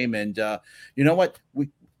Notre Dame. And you know what?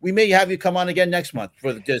 We may have you come on again next month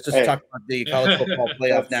for just talk about the college football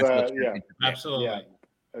playoff national championship. Absolutely. Yeah,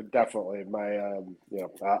 definitely.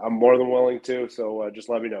 I'm more than willing to. So just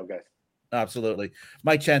let me know, guys. Absolutely.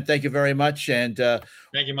 Mike Chen, thank you very much. And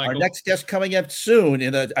thank you, Michael. Our next guest coming up soon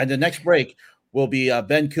in the next break will be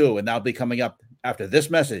Ben Koo, and that'll be coming up after this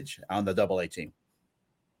message on the Double A Team.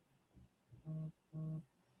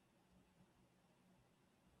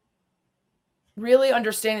 Really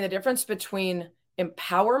understanding the difference between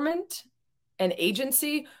empowerment and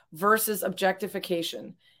agency versus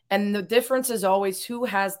objectification. And the difference is always who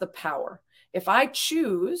has the power. If I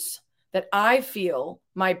choose that I feel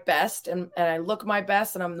my best and I look my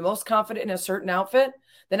best and I'm the most confident in a certain outfit,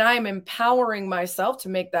 then I am empowering myself to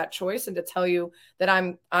make that choice and to tell you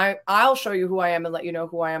that I'll show you who I am and let you know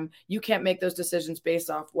who I am. You can't make those decisions based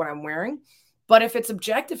off what I'm wearing. But if it's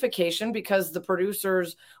objectification because the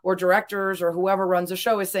producers or directors or whoever runs the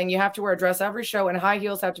show is saying you have to wear a dress every show and high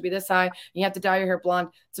heels have to be this high, you have to dye your hair blonde,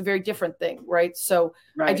 it's a very different thing, right? So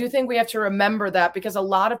right. I do think we have to remember that, because a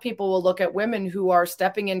lot of people will look at women who are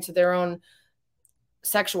stepping into their own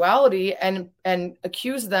sexuality and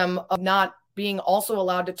accuse them of not being also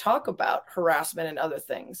allowed to talk about harassment and other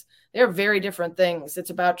things. They're very different things.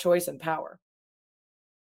 It's about choice and power.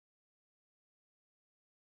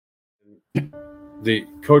 The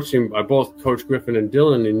coaching, I both coached Griffin and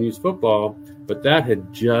Dylan in youth football, but that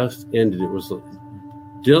had just ended. It was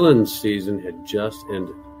Dylan's season had just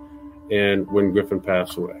ended, and when Griffin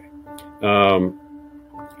passed away,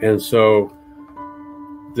 and so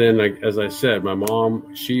then, as I said, my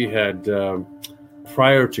mom, she had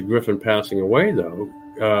prior to Griffin passing away, though,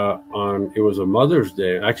 it was a Mother's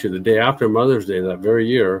Day, actually the day after Mother's Day that very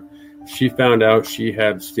year, she found out she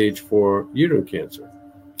had stage 4 uterine cancer.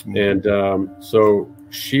 And so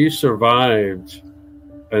she survived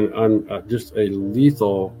just a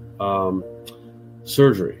lethal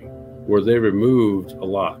surgery where they removed a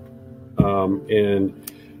lot. And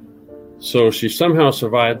so she somehow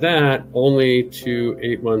survived that, only to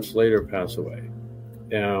 8 months later pass away.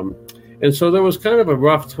 And so there was kind of a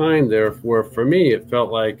rough time there where for me it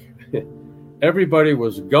felt like everybody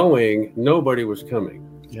was going, nobody was coming.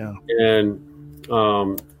 Yeah. And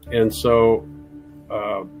so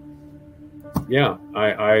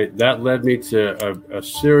I that led me to a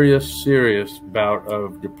serious bout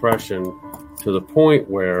of depression, to the point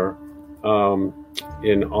where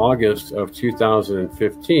in August of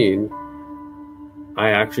 2015,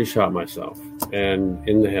 I actually shot myself and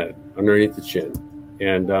in the head, underneath the chin,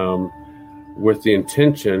 and with the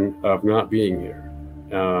intention of not being here.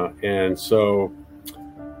 And so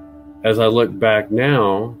as I look back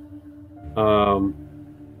now,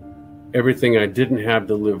 everything I didn't have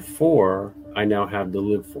to live for, I now have to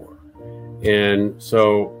live for. And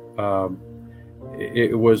so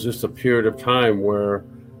it was just a period of time where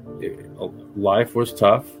life was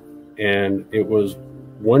tough. And it was,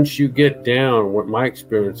 once you get down, what my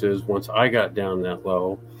experience is, once I got down that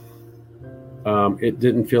low, it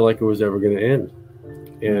didn't feel like it was ever going to end.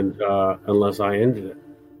 And unless I ended it.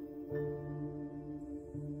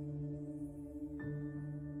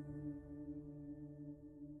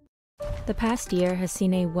 The past year has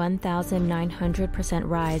seen a 1,900%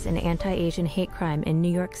 rise in anti-Asian hate crime in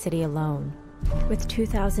New York City alone, with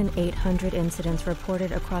 2,800 incidents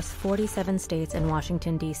reported across 47 states and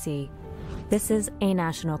Washington, D.C. This is a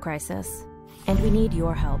national crisis, and we need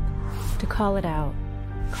your help to call it out.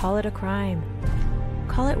 Call it a crime.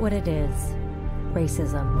 Call it what it is: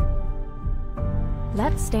 racism.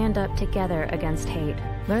 Let's stand up together against hate.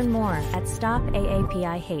 Learn more at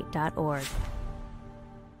stopaapihate.org.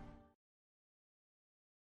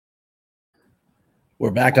 We're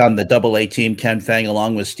back on the Double A team, Ken Fang,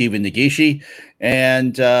 along with Stephen Negishi.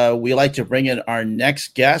 And we like to bring in our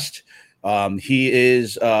next guest. He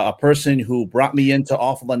is a person who brought me into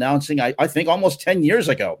Awful Announcing, I think almost 10 years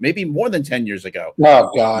ago, maybe more than 10 years ago.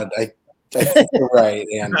 Oh, God. I think you're right.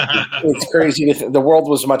 And it's crazy. The world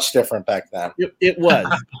was much different back then. It was.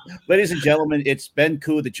 Ladies and gentlemen, it's Ben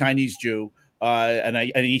Ku, the Chinese Jew. And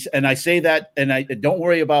I say that, and I don't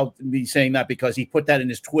worry about me saying that, because he put that in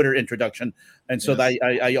his Twitter introduction, and so yes.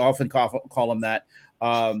 I often call him that.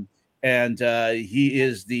 And he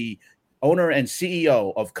is the owner and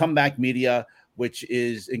CEO of Comeback Media, which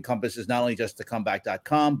encompasses not only just the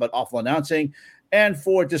comeback.com, but Awful Announcing. And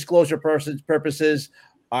for disclosure purposes,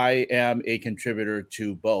 I am a contributor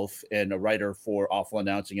to both and a writer for Awful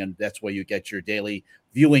Announcing, and that's where you get your daily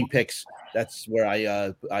viewing picks. That's where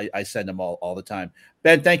I send them all the time.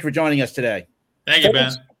 Ben, thank you for joining us today. Thank you,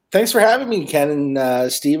 Ben. Thanks for having me, Ken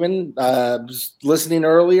and Stephen. Was listening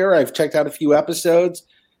earlier. I've checked out a few episodes.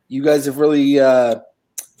 You guys have really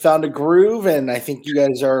found a groove, and I think you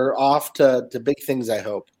guys are off to big things, I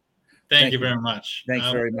hope. Thank you very much. Thanks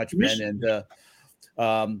very much, Ben.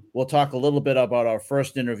 And we'll talk a little bit about our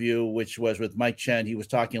first interview, which was with Mike Chen. He was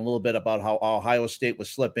talking a little bit about how Ohio State was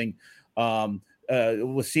slipping.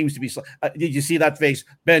 Seems to be. Did you see that face?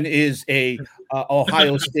 Ben is a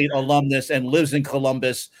Ohio State alumnus and lives in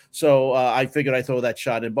Columbus, so I figured I'd throw that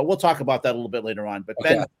shot in. But we'll talk about that a little bit later on. But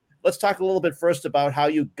okay. Ben, let's talk a little bit first about how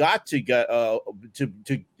you got to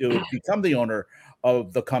become the owner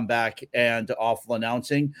of the comeback and awful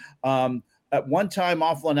announcing. At one time,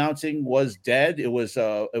 awful announcing was dead. It was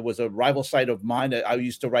a rival site of mine. I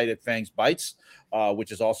used to write at Fangs Bites,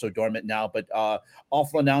 which is also dormant now. But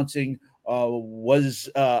awful announcing was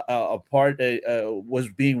a part was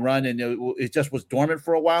being run, and it just was dormant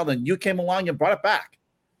for a while. Then you came along and brought it back.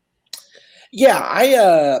 Yeah,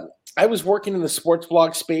 I was working in the sports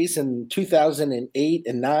blog space in 2008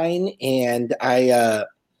 and 9, and I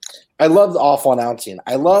loved awful announcing.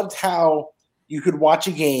 I loved how you could watch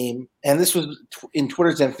a game, and this was in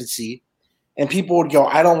Twitter's infancy, and people would go,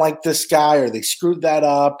 "I don't like this guy," or "They screwed that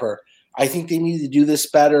up," or "I think they need to do this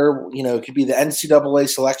better." You know, it could be the NCAA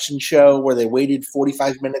selection show where they waited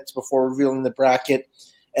 45 minutes before revealing the bracket,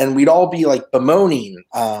 and we'd all be like bemoaning,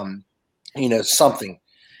 something.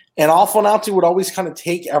 And awful announcing would always kind of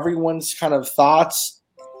take everyone's kind of thoughts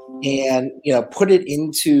and, put it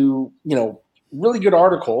into, really good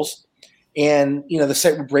articles. And, the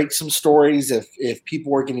site would break some stories if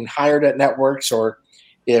people were getting hired at networks or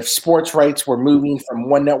if sports rights were moving from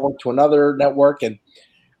one network to another network. And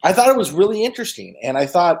I thought it was really interesting. And I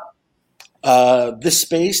thought this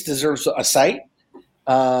space deserves a site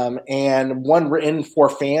and one written for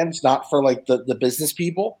fans, not for like the business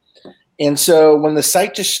people. And so when the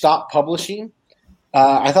site just stopped publishing,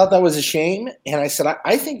 I thought that was a shame. And I said,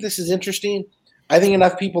 I think this is interesting. I think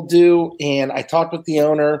enough people do. And I talked with the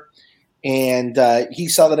owner, and he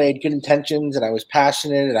saw that I had good intentions and I was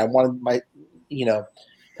passionate and I wanted to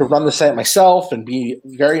run the site myself and be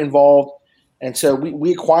very involved. And so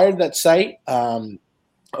we acquired that site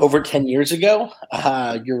over 10 years ago.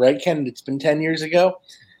 You're right, Ken. It's been 10 years ago.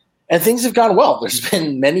 And things have gone well. There's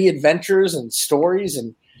been many adventures and stories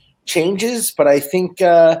and changes, but I think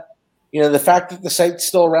the fact that the site's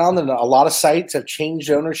still around and a lot of sites have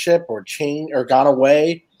changed ownership or gone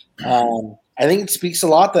away, I think it speaks a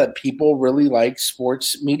lot that people really like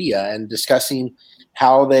sports media and discussing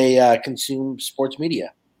how they consume sports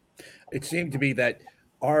media. It seemed to be that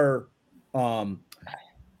our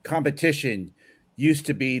competition used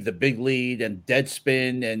to be the Big Lead and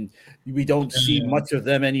Deadspin, and we don't see much of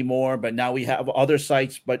them anymore, but now we have other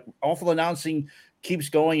sites. But awful announcing keeps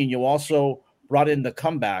going, and you also brought in the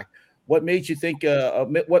comeback. What made you think?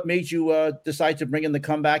 What made you decide to bring in the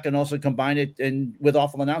comeback and also combine it with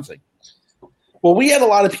awful announcing? Well, we had a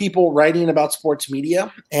lot of people writing about sports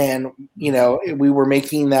media, and we were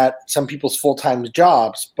making that some people's full-time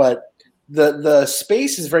jobs. But the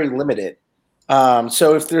space is very limited.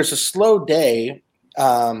 So if there's a slow day,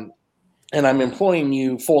 and I'm employing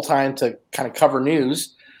you full-time to kind of cover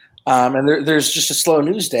news, and there's just a slow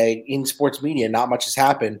news day in sports media, not much has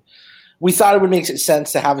happened, we thought it would make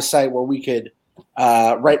sense to have a site where we could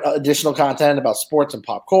write additional content about sports and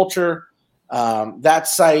pop culture. That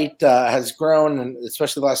site has grown, and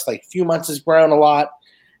especially the last few months has grown a lot.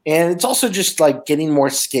 And it's also just getting more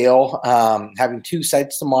scale, having two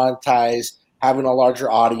sites to monetize, having a larger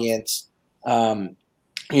audience. I'm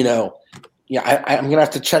going to have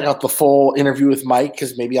to check out the full interview with Mike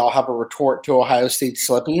because maybe I'll have a retort to Ohio State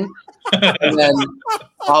slipping. And then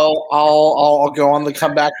I'll go on the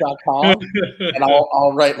comeback.com and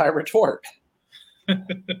I'll write my retort.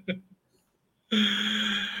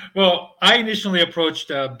 Well, I initially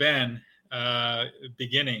approached Ben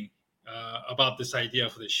beginning about this idea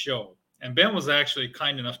for this show. And Ben was actually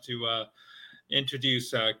kind enough to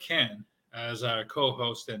introduce Ken as our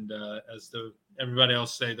co-host, and as everybody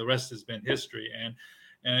else say, the rest has been history.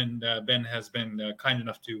 And Ben has been kind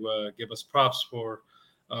enough to give us props for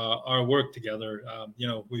our work together.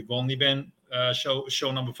 We've only been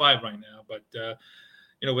show number 5 right now, but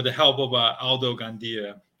with the help of Aldo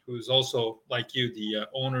Gandia, who's also, like you, the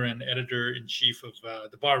owner and editor-in-chief of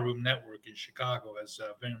the Barroom Network in Chicago, has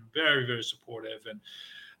been very, very supportive and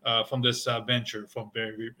from this venture from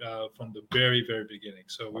the very, very beginning.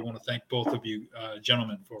 So we want to thank both of you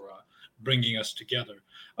gentlemen for bringing us together.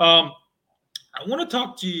 I want to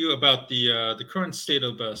talk to you about the current state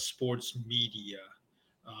of sports media.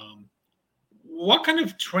 What kind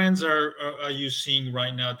of trends are you seeing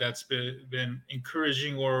right now that's been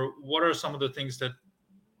encouraging, or what are some of the things that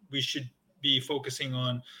we should be focusing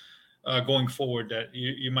on going forward that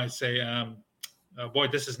you might say, boy,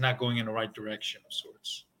 this is not going in the right direction of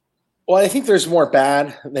sorts? Well, I think there's more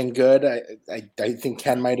bad than good. I think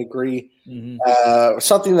Ken might agree. Mm-hmm.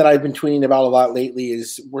 Something that I've been tweeting about a lot lately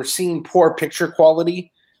is we're seeing poor picture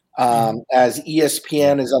quality as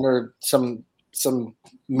ESPN is under some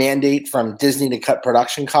mandate from Disney to cut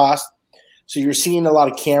production costs. So you're seeing a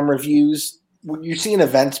lot of camera views. You're seeing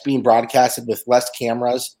events being broadcasted with less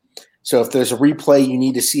cameras. So if there's a replay you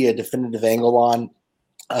need to see a definitive angle on,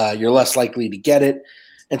 you're less likely to get it.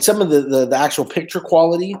 And some of the actual picture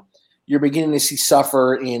quality, you're beginning to see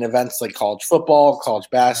suffer in events like college football, college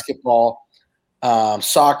basketball,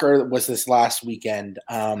 soccer was this last weekend.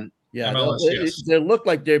 They look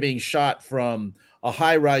like they're being shot from a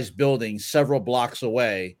high-rise building several blocks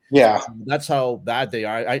away. Yeah, that's how bad they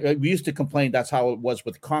are. We used to complain that's how it was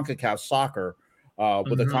with CONCACAF soccer,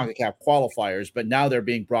 with the CONCACAF qualifiers, but now they're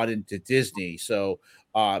being brought into Disney. So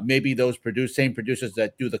maybe those same producers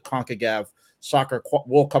that do the CONCACAF soccer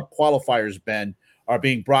World Cup qualifiers, Ben, are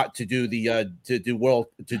being brought to do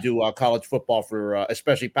college football for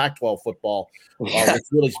especially Pac-12 football, which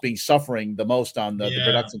really is being suffering the most on the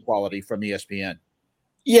production quality from ESPN.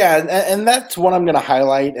 Yeah, and that's what I'm going to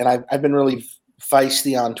highlight. And I've been really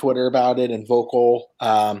feisty on Twitter about it and vocal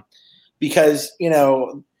because,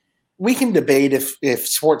 we can debate if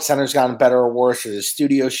Sports Center's gotten better or worse, or the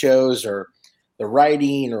studio shows or the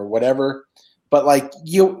writing or whatever. But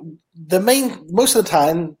most of the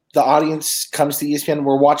time, the audience comes to ESPN,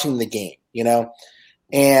 we're watching the game,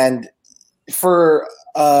 and for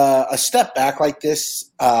a step back like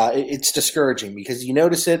this, it's discouraging because you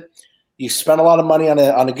notice it. You spend a lot of money on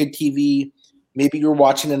a good TV. Maybe you're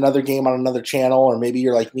watching another game on another channel, or maybe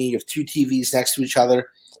you're like me, you have two TVs next to each other,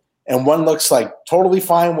 and one looks like totally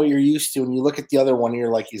fine what you're used to, and you look at the other one and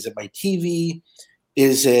you're like, is it my TV?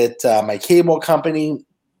 Is it my cable company?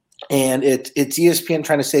 And it's ESPN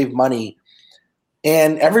trying to save money,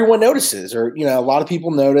 and everyone notices, or a lot of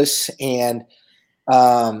people notice, and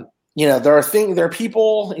there are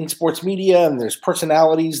people in sports media, and there's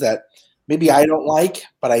personalities that maybe I don't like,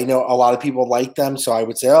 but I know a lot of people like them. So I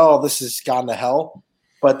would say, oh, this has gone to hell.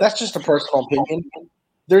 But that's just a personal opinion.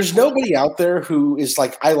 There's nobody out there who is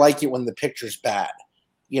like, I like it when the picture's bad,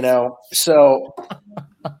 So,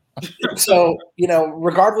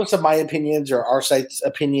 regardless of my opinions or our site's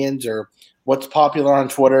opinions or what's popular on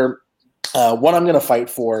Twitter, what I'm going to fight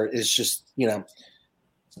for is just,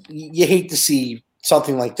 you hate to see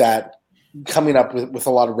something like that coming up with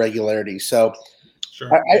a lot of regularity. So, sure.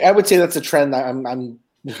 I would say that's a trend that I'm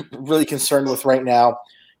really concerned with right now.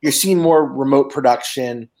 You're seeing more remote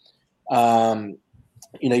production.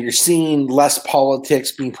 You're seeing less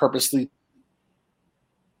politics being purposely.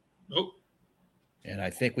 Oh. And I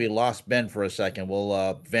think we lost Ben for a second.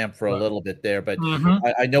 We'll vamp for a little bit there, but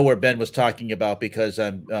I know where Ben was talking about because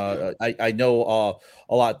I know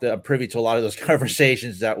a lot. I'm privy to a lot of those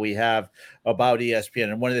conversations that we have about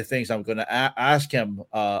ESPN. And one of the things I'm going to ask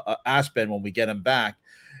Ben when we get him back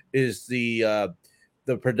is the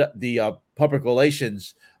public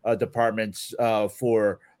relations departments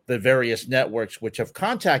for the various networks which have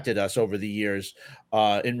contacted us over the years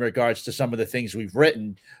in regards to some of the things we've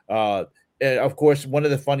written. And of course, one of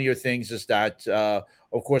the funnier things is that,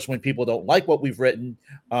 of course, when people don't like what we've written,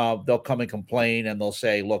 they'll come and complain and they'll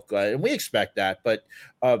say, look, and we expect that. But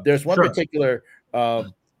there's one particular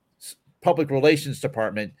public relations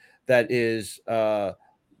department that is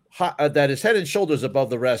head and shoulders above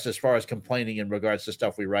the rest as far as complaining in regards to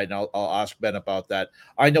stuff we write. And I'll ask Ben about that.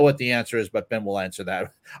 I know what the answer is, but Ben will answer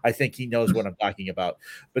that. I think he knows what I'm talking about.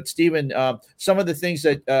 But Stephen, some of the things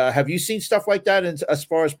that have you seen stuff like that? And as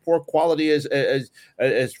far as poor quality,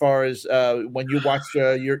 as far as when you watch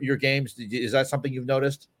your games, is that something you've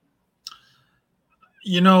noticed?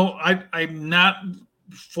 I'm not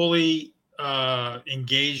fully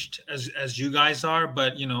engaged as you guys are,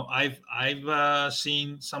 but I've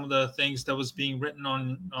seen some of the things that was being written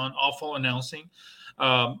on Awful Announcing.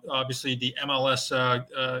 Obviously the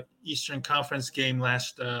MLS Eastern Conference game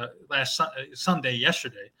last Sunday,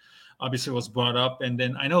 yesterday, obviously was brought up, and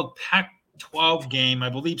then I know Pac-12 game, I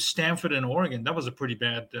believe Stanford and Oregon, that was a pretty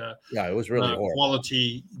bad it was really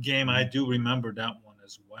quality game. I do remember that one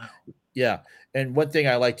as well. Yeah, and one thing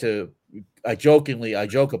I joke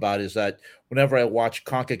about is that whenever I watch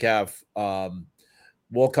CONCACAF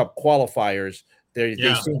World Cup qualifiers, they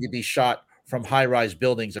seem to be shot from high-rise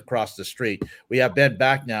buildings across the street. We have Ben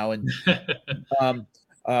back now, and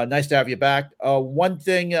nice to have you back. One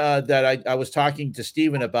thing that I was talking to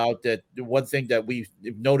Stephen about, that one thing that we've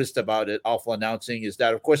noticed about it, Awful Announcing, is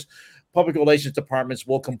that, of course, public relations departments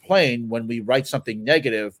will complain when we write something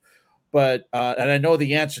negative. But and I know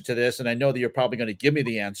the answer to this, and I know that you're probably going to give me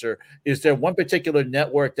the answer. Is there one particular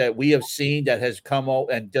network that we have seen that has come out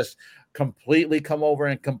and just completely come over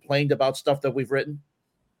and complained about stuff that we've written?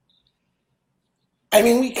 I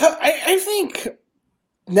mean, I think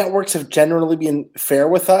networks have generally been fair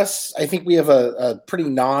with us. I think we have a pretty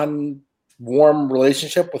non-warm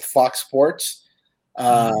relationship with Fox Sports.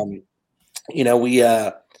 We've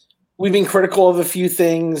been critical of a few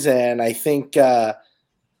things, and I think.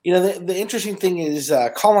 The interesting thing is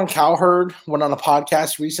Colin Cowherd went on a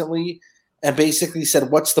podcast recently and basically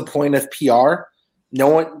said, "What's the point of PR? No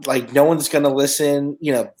one's going to listen.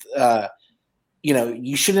 You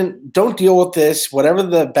shouldn't. Don't deal with this. Whatever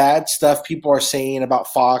the bad stuff people are saying about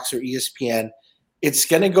Fox or ESPN, it's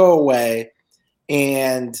going to go away,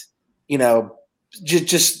 and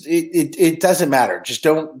just it doesn't matter. Just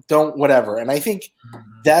don't whatever." And I think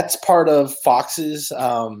that's part of Fox's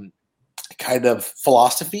kind of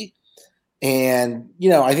philosophy, and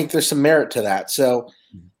I think there's some merit to that. So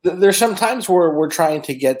there's some times where we're trying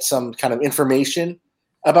to get some kind of information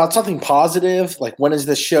about something positive, like when is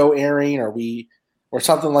this show airing, or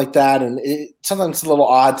something like that. And sometimes it's a little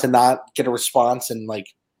odd to not get a response in like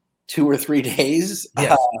 2 or 3 days.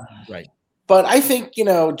 Yes, right. But I think,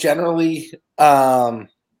 generally, 9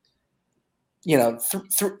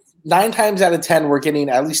 times out of 10, we're getting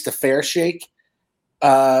at least a fair shake.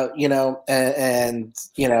 And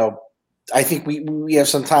I think we have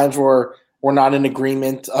some times where we're not in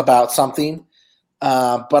agreement about something.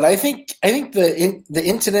 But I think the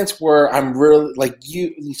incidents where I'm really like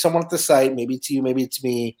someone at the site, maybe it's you, maybe it's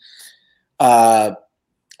me, are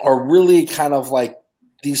really kind of like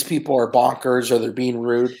these people are bonkers or they're being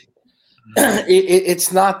rude.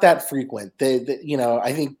 It's not that frequent.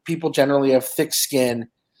 I think people generally have thick skin,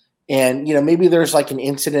 and maybe there's like an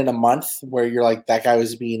incident a month where you're like, that guy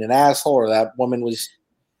was being an asshole or that woman was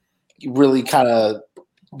really kind of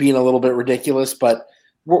being a little bit ridiculous, but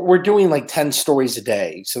we're doing like 10 stories a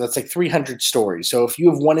day. So that's like 300 stories. So if you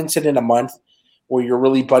have one incident a month where you're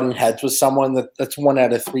really butting heads with someone, that's 1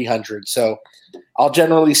 out of 300. So I'll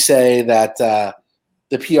generally say that the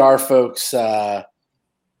PR folks, they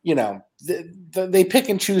pick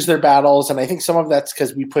and choose their battles. And I think some of that's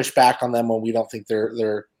because we push back on them when we don't think they're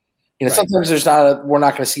right. Sometimes we're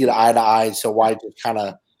not going to see it eye to eye. So why just kind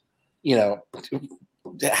of,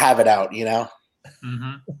 have it out,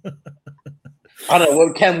 Mm-hmm. I don't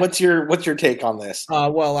know. Ken, what's your take on this?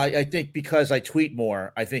 Well, I think because I tweet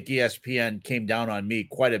more, I think ESPN came down on me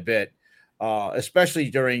quite a bit, especially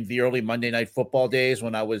during the early Monday Night Football days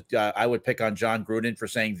when I would pick on John Gruden for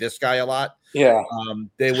saying this guy a lot. Yeah,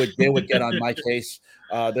 they would get on my case.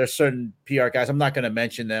 There's certain PR guys. I'm not going to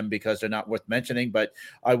mention them because they're not worth mentioning, but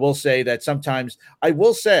I will say that sometimes I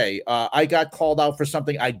got called out for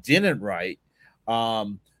something I didn't write. A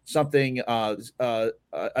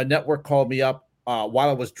network called me up while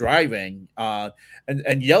I was driving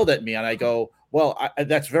and yelled at me, and I go, well,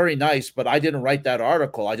 that's very nice, but I didn't write that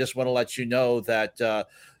article. I just want to let you know that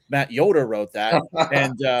Matt Yoder wrote that.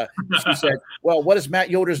 And she said, well, what is Matt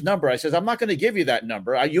Yoder's number? I said, I'm not going to give you that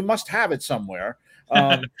number. You must have it somewhere.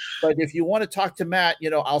 But if you want to talk to Matt,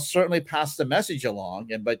 I'll certainly pass the message along.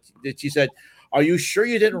 But she said, are you sure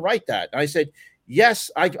you didn't write that? And I said, yes,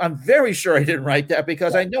 I'm very sure I didn't write that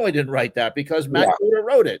because I know I didn't write that because Matt Yoder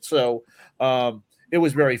wrote it. So it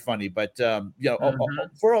was very funny. But for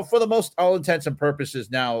the most all intents and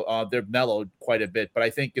purposes now, they're mellowed quite a bit. But I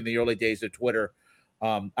think in the early days of Twitter,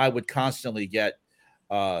 I would constantly get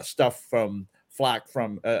stuff from flack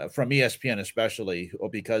from ESPN, especially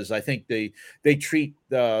because I think they treat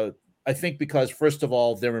I think because first of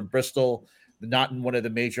all they're in Bristol, not in one of the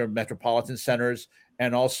major metropolitan centers.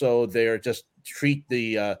 And also, they're just treat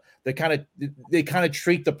they kind of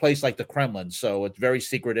treat the place like the Kremlin. So it's very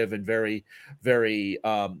secretive and very, very.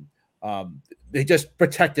 They just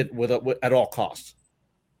protect it at all costs.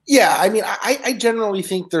 Yeah, I mean, I generally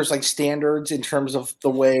think there's like standards in terms of the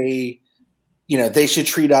way they should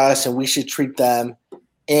treat us and we should treat them.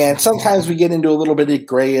 And sometimes we get into a little bit of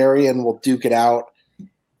gray area and we'll duke it out.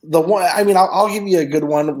 The one, I mean, I'll give you a good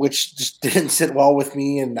one, which just didn't sit well with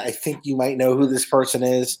me, and I think you might know who this person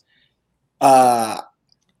is.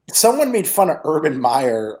 Someone made fun of Urban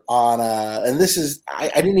Meyer on, and this is, I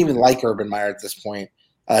didn't even like Urban Meyer at this point.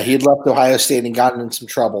 He had left Ohio State and gotten in some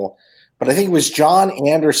trouble, but I think it was John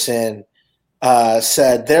Anderson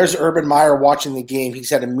said, "There's Urban Meyer watching the game. He's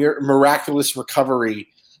had a miraculous recovery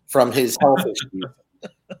from his health issues."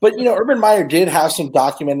 But, Urban Meyer did have some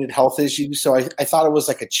documented health issues, so I thought it was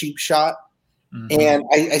like a cheap shot. Mm-hmm. And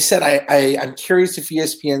I said, I'm curious if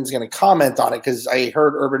ESPN is going to comment on it because I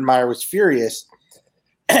heard Urban Meyer was furious.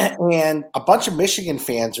 And a bunch of Michigan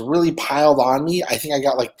fans really piled on me. I think I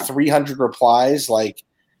got like 300 replies, like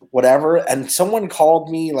whatever. And someone called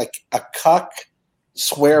me like a cuck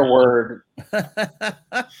swear word.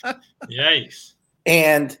 Yikes.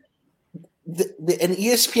 And an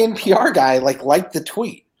ESPN PR guy liked the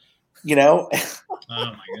tweet, Oh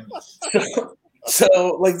my goodness.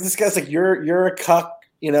 So like this guy's like, you're a cuck,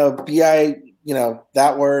 BI,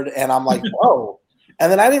 that word. And I'm like, whoa.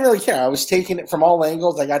 And then I didn't really care. I was taking it from all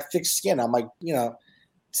angles. I got thick skin. I'm like,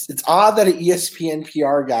 it's odd that an ESPN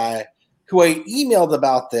PR guy who I emailed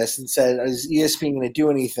about this and said, "Is ESPN going to do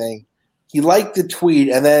anything?" He liked the tweet,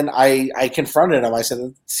 and then I confronted him. I said,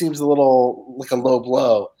 "It seems a little like a low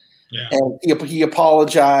blow." Yeah. And he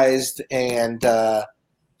apologized, and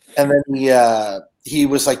then he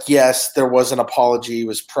was like, "Yes, there was an apology. It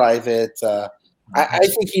was private." I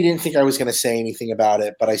think he didn't think I was going to say anything about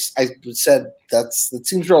it, but I said that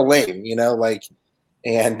seems real lame, like,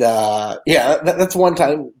 and that's one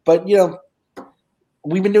time. But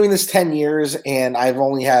we've been doing this 10 years, and I've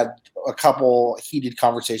only had a couple heated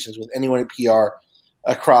conversations with anyone at PR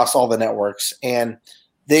across all the networks, and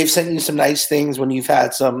they've sent you some nice things when you've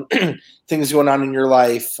had some things going on in your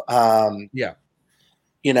life.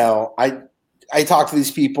 I talk to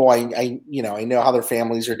these people. I know how their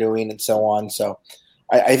families are doing and so on. So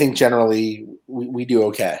I think generally we do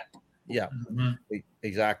okay. Yeah,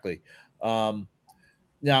 exactly.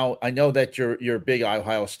 Now I know that you're a big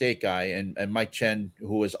Ohio State guy, and Mike Chen,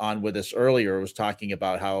 who was on with us earlier, was talking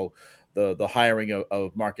about how the hiring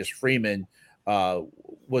of Marcus Freeman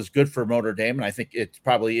was good for Notre Dame, and I think it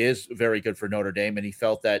probably is very good for Notre Dame. And he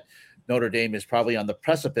felt that Notre Dame is probably on the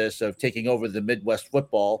precipice of taking over the Midwest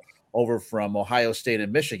football over from Ohio State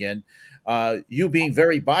and Michigan. You being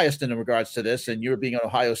very biased in regards to this, and you're being an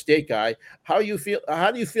Ohio State guy, how do you feel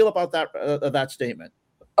about that statement?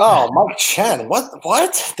 Oh, Mike Chen,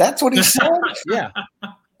 what? That's what he said? Yeah.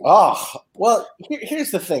 Oh, well,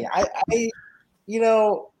 here's the thing.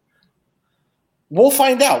 We'll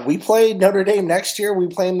find out. We play Notre Dame next year. We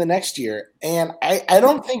play them the next year. And I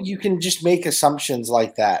don't think you can just make assumptions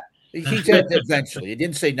like that. He did eventually. He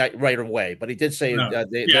didn't say right away, but he did say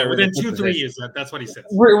within 2-3 years. That's what he said.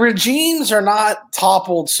 Regimes are not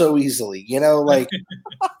toppled so easily. Like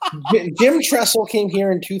Jim Tressel came here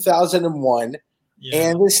in 2001,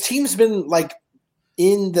 and this team's been like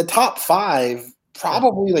in the top 5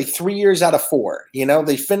 probably like 3 years out of 4.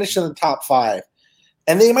 They finished in the top 5,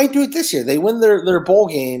 and they might do it this year. They win their bowl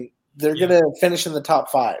game. They're going to finish in the top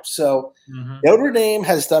 5. So Notre Dame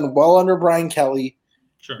has done well under Brian Kelly.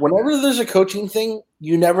 Sure. Whenever there's a coaching thing,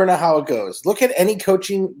 you never know how it goes. Look at any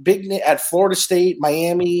coaching big at Florida State,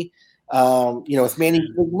 Miami, with Manny.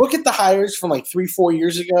 Look at the hires from like 3-4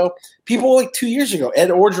 years ago. People like 2 years ago, Ed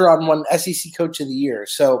Orgeron won SEC Coach of the Year.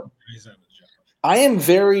 So I am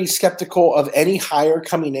very skeptical of any hire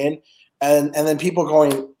coming in, and then people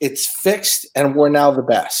going, it's fixed and we're now the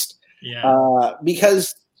best. Yeah.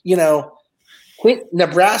 Because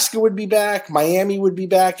Nebraska would be back, Miami would be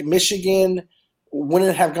back, Michigan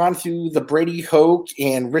wouldn't have gone through the Brady Hoke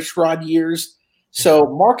and Rich Rod years. So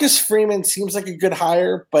Marcus Freeman seems like a good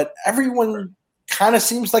hire, but everyone kind of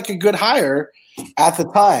seems like a good hire at the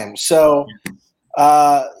time. So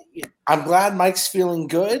I'm glad Mike's feeling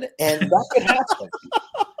good, and that could happen.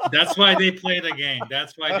 That's why they play the game.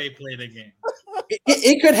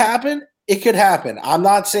 It could happen. It could happen. I'm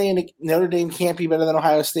not saying Notre Dame can't be better than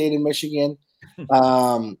Ohio State and Michigan.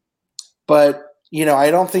 But,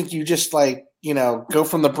 I don't think you just go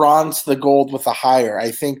from the bronze to the gold with a hire.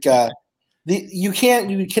 I think you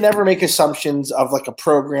can never make assumptions of like a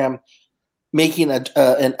program making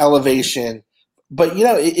an elevation, but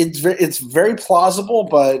it's very plausible.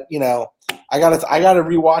 But I gotta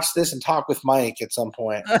rewatch this and talk with Mike at some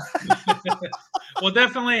point. We'll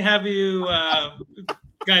definitely have you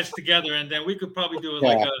guys together, and then we could probably do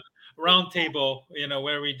like a round table,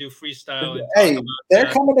 where we do freestyle. And hey,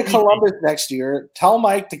 they're coming to Columbus next year. Tell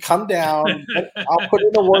Mike to come down. I'll put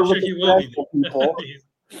in a word with the people,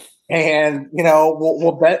 and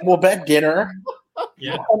we'll bet dinner.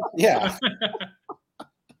 Yeah. Yeah.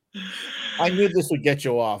 I knew this would get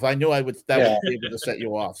you off. I knew would be able to set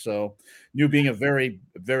you off. So you being a very,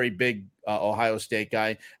 very big Ohio State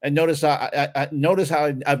guy, and notice how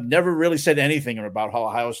I've never really said anything about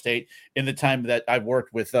Ohio State in the time that I've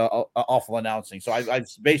worked with Awful Announcing. So I've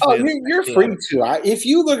basically. You're free to. If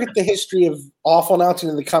you look at the history of Awful Announcing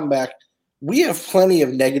and the comeback, we have plenty of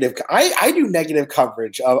negative. I do negative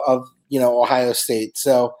coverage of Ohio State.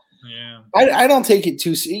 So. Yeah, I don't take it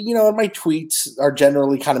too. My tweets are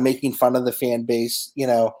generally kind of making fun of the fan base.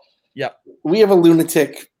 We have a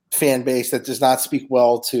lunatic fan base that does not speak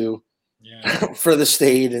well to for the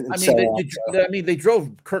state. And they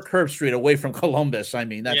drove Kirk Herbstreit away from Columbus. I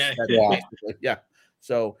mean, that's yeah.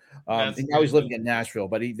 So now he's living in Nashville.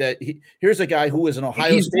 But here's a guy who is an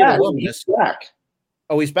Ohio State alumnus. He's back.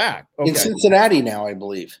 Oh, he's back. Okay. In Cincinnati now, I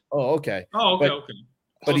believe. Oh, okay. Oh, okay.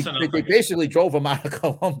 But they basically drove him out of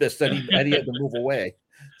Columbus, and he had to move away.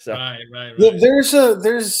 So right. There's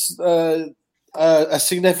a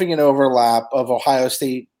significant overlap of Ohio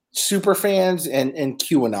State super fans and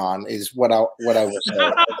QAnon is what I would say.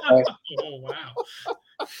 Okay? Oh wow!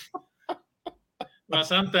 Well,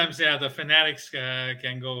 sometimes, the fanatics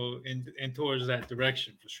can go in towards that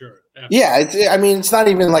direction for sure. Yeah, it's not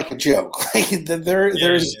even like a joke.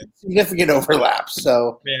 There's significant overlap.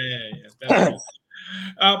 So That's cool.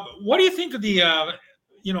 What do you think of the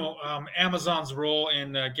Amazon's role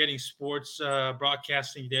in getting sports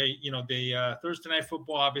broadcasting? The Thursday Night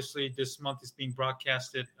Football, obviously, this month is being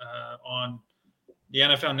broadcasted on the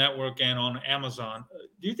NFL Network and on Amazon.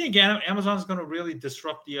 Do you think Amazon is going to really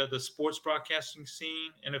disrupt the sports broadcasting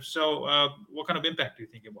scene? And if so, what kind of impact do you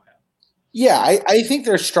think it will have? Yeah, I think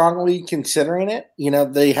they're strongly considering it.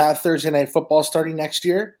 They have Thursday Night Football starting next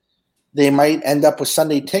year. They might end up with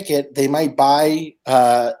Sunday Ticket. They might buy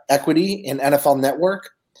equity in NFL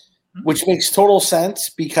Network, which makes total sense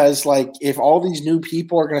because, if all these new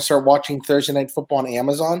people are going to start watching Thursday Night Football on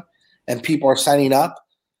Amazon and people are signing up,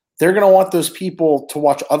 they're going to want those people to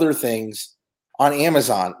watch other things on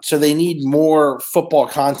Amazon. So they need more football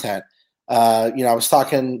content. I was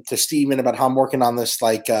talking to Steven about how I'm working on this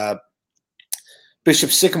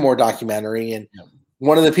Bishop Sycamore documentary, and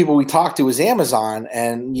one of the people we talked to was Amazon,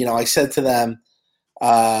 and I said to them,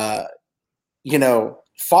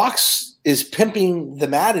 Fox is pimping the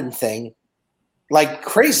Madden thing like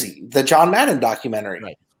crazy, the John Madden documentary.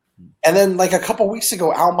 Right. And then a couple weeks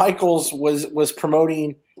ago, Al Michaels was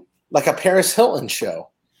promoting a Paris Hilton show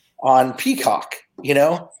on Peacock,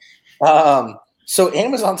 so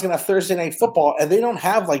Amazon's going to have Thursday Night Football, and they don't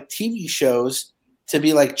have TV shows to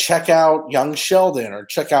be check out Young Sheldon or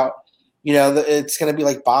check out, it's going to be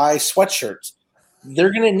buy sweatshirts.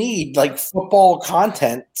 They're going to need football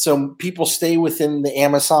content so people stay within the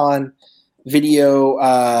Amazon video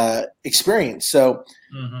experience. So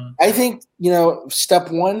I think,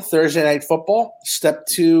 step one, Thursday Night Football. Step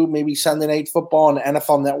two, maybe Sunday Night Football on the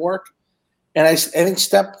NFL Network. And I think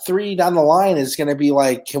step three down the line is going to be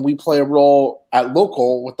can we play a role at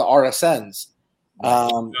local with the RSNs?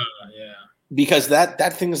 Because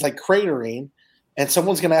that thing is cratering, and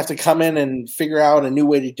someone's going to have to come in and figure out a new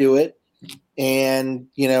way to do it. And,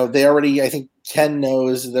 they already, I think Ken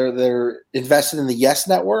knows they're invested in the Yes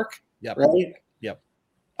Network. Yep. Right? Yep.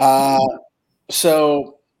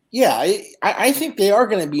 So, yeah, I think they are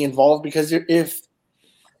going to be involved because if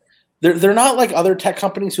they're not like other tech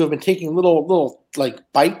companies who have been taking little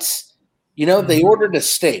bites, they ordered a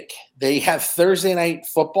steak. They have Thursday Night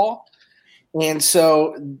Football. And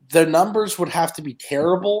so the numbers would have to be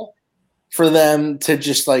terrible for them to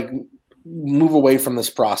just move away from this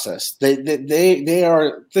process. They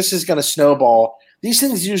are. This is going to snowball. These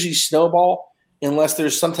things usually snowball unless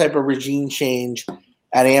there's some type of regime change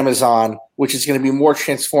at Amazon, which is going to be more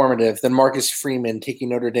transformative than Marcus Freeman taking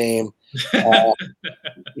Notre Dame. That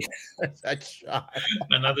shot.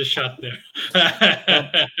 Another shot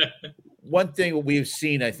there. One thing we've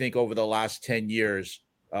seen, I think, over the last 10 years,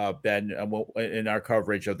 Ben, in our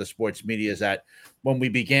coverage of the sports media, is that when we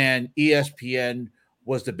began, ESPN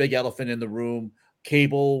was the big elephant in the room.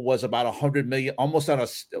 Cable was about 100 million, almost on a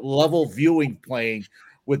level viewing plane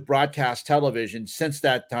with broadcast television. Since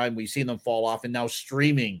that time, we've seen them fall off, and now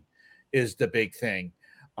streaming is the big thing.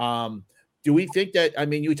 Do we think that,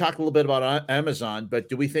 you talked a little bit about Amazon, but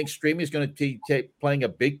do we think streaming is going to take playing a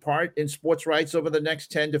big part in sports rights over the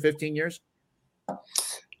next 10 to 15 years?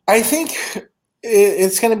 I think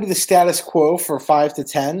it's going to be the status quo for 5 to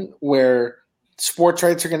 10, where sports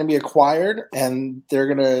rights are going to be acquired and they're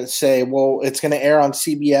going to say, well, it's going to air on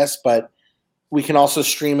CBS, but we can also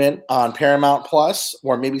stream it on Paramount Plus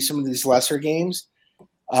or maybe some of these lesser games.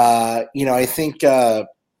 I think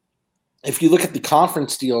if you look at the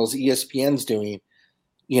conference deals ESPN's doing,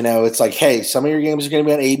 it's hey, some of your games are going to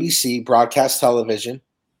be on ABC, broadcast television.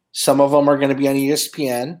 Some of them are going to be on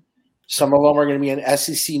ESPN. Some of them are going to be on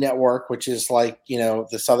SEC Network, which is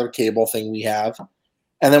this other cable thing we have.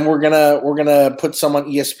 And then we're gonna put some on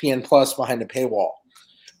ESPN Plus behind a paywall.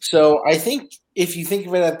 So I think if you think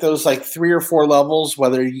of it at those 3 or 4 levels,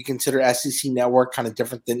 whether you consider SEC Network kind of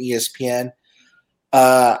different than ESPN,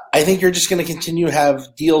 I think you're just going to continue to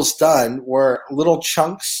have deals done where little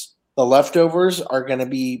chunks, the leftovers, are going to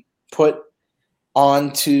be put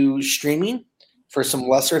onto streaming for some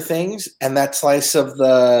lesser things, and that slice of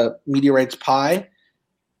the media rights pie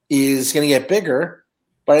is going to get bigger.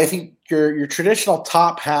 But I think your traditional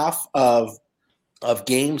top half of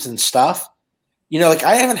games and stuff,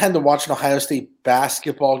 I haven't had to watch an Ohio State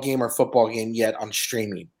basketball game or football game yet on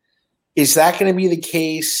streaming. Is that going to be the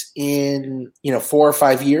case in 4 or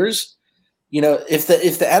 5 years? If the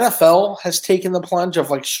NFL has taken the plunge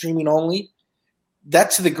of streaming only,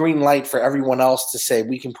 that's the green light for everyone else to say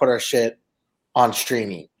we can put our shit on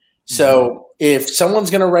streaming. So if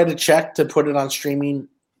someone's going to write a check to put it on streaming,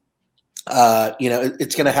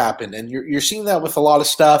 it's going to happen, and you're seeing that with a lot of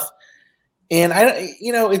stuff. And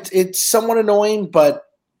it's somewhat annoying, but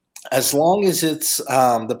as long as it's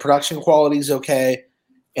the production quality is okay,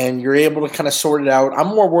 and you're able to kind of sort it out. I'm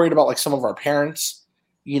more worried about like some of our parents.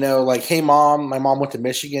 Like, hey, mom, my mom went to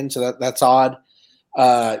Michigan, so that's odd.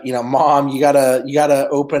 Mom, you gotta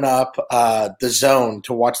open up the Zone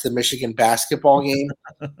to watch the Michigan basketball game.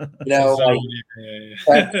 That's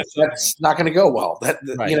not going to go well.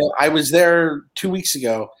 Right. I was there 2 weeks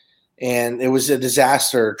ago, and it was a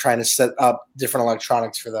disaster trying to set up different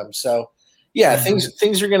electronics for them. So, yeah,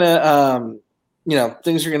 things are gonna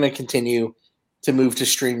things are gonna continue to move to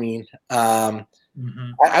streaming. I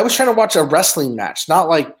was trying to watch a wrestling match, not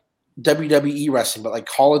like WWE wrestling, but like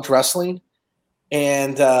college wrestling.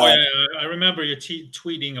 And I remember you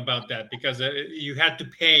tweeting about that because you had to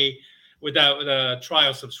pay without a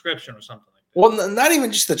trial subscription or something like that. Well, not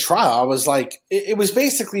even just the trial. I was like, it was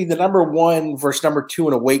basically the number 1 versus number 2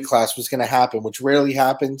 in a weight class was going to happen, which rarely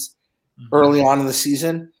happens early on in the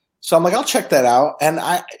season. So I'm like, I'll check that out. And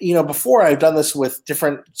before I've done this with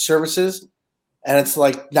different services, and it's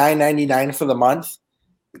like $9.99 for the month.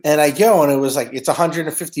 And I go, and it was like, it's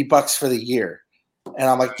 $150 for the year. And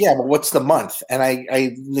I'm like, yeah, but what's the month? And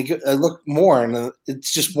I look more, and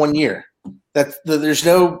it's just 1 year. There's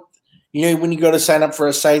no, when you go to sign up for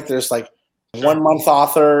a site, there's like 1 month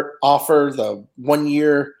offer, the 1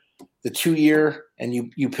 year, the 2 year, and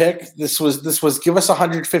you pick. This was give us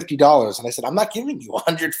 $150, and I said, I'm not giving you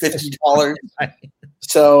 $150.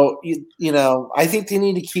 So I think they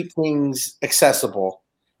need to keep things accessible.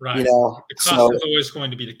 Right. The cost is always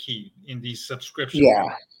going to be the key in these subscriptions.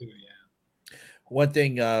 Yeah. One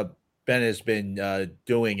thing Ben has been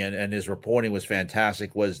doing and his reporting was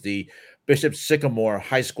fantastic was the Bishop Sycamore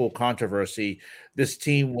high school controversy. This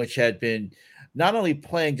team, which had been not only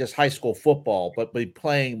playing just high school football, but be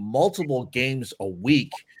playing multiple games a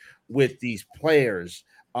week with these players.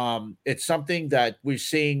 It's something that we're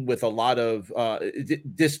seeing with a lot of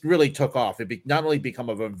this really took off. It not only become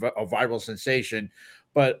a viral sensation,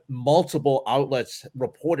 but multiple outlets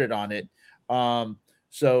reported on it. We'll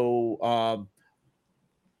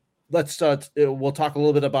talk a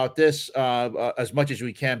little bit about this as much as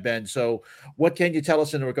we can, Ben. So what can you tell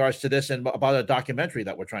us in regards to this and about a documentary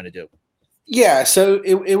that we're trying to do? Yeah, so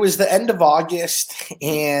it was the end of August,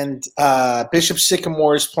 and Bishop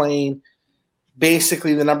Sycamore is playing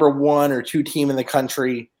basically the number 1 or 2 team in the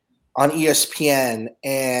country on ESPN.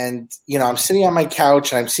 And, I'm sitting on my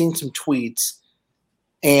couch, and I'm seeing some tweets,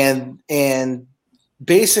 and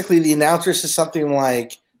basically the announcer says something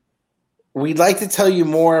like, we'd like to tell you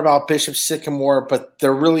more about Bishop Sycamore, but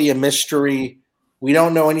they're really a mystery. We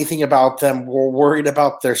don't know anything about them. We're worried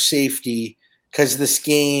about their safety because this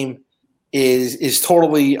game is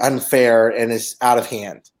totally unfair and is out of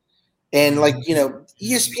hand. And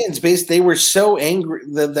ESPN's based, they were so angry.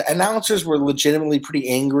 The announcers were legitimately pretty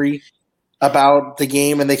angry about the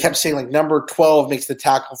game, and they kept saying like number 12 makes the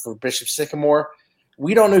tackle for Bishop Sycamore.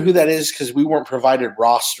 We don't know who that is because we weren't provided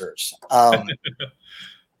rosters.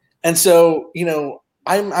 And so,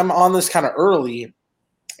 I'm on this kind of early,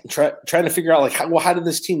 trying to figure out how did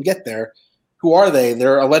this team get there? Who are they?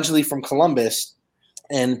 They're allegedly from Columbus,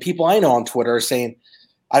 and people I know on Twitter are saying,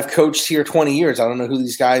 I've coached here 20 years. I don't know who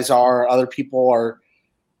these guys are. Other people are,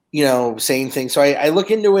 saying things. So I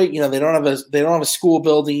look into it. They don't have a school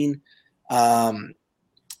building. The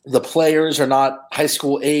players are not high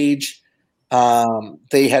school age.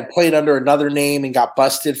 They had played under another name and got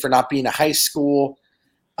busted for not being a high school.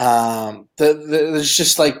 There's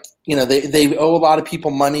just they owe a lot of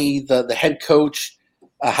people money. The head coach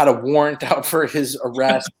had a warrant out for his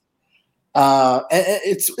arrest. And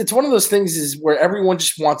it's one of those things is where everyone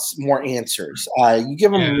just wants more answers. You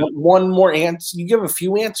give them one more answer, you give a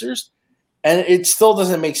few answers, and it still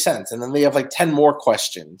doesn't make sense. And then they have 10 more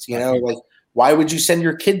questions, why would you send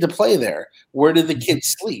your kid to play there? Where did the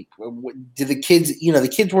kids sleep? Did the kids,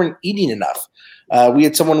 the kids weren't eating enough. We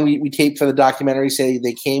had someone we taped for the documentary say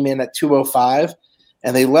they came in at 205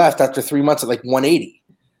 and they left after 3 months at 180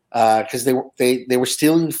 because they were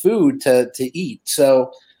stealing food to eat.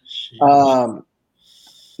 So, and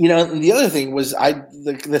the other thing was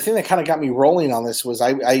the thing that kind of got me rolling on this was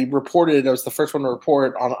I reported. I was the first one to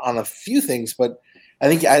report on a few things, but I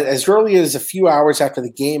think as early as a few hours after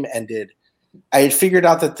the game ended, I had figured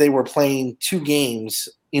out that they were playing 2 games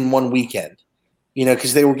in one weekend.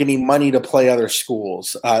 Because they were getting money to play other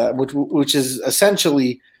schools, which is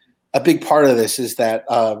essentially a big part of this is that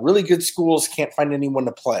really good schools can't find anyone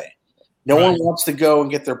to play. No one wants to go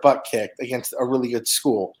and get their butt kicked against a really good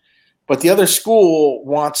school. But the other school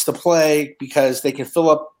wants to play because they can fill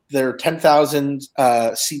up their 10,000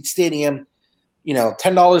 seat stadium,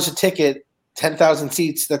 $10 a ticket, 10,000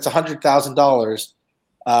 seats, that's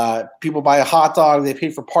 $100,000. People buy a hot dog, they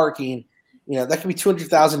pay for parking. That could be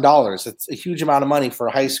 $200,000. It's a huge amount of money for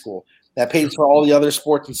a high school that pays for all the other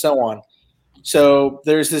sports and so on. So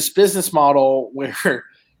there's this business model where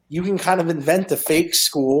you can kind of invent a fake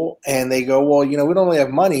school and they go, well, we don't really have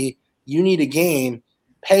money. You need a game.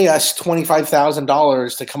 Pay us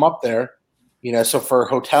 $25,000 to come up there, so for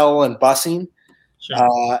hotel and busing,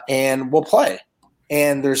 Sure. And we'll play.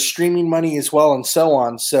 And there's streaming money as well and so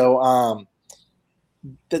on. So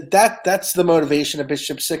that's the motivation of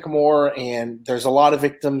Bishop Sycamore, and there's a lot of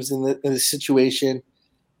victims in this situation.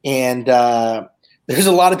 And there's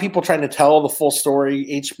a lot of people trying to tell the full story.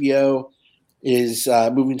 HBO is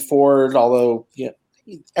moving forward, although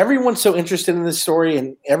everyone's so interested in this story,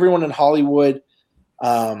 and everyone in Hollywood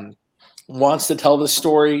wants to tell this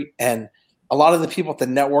story. And a lot of the people at the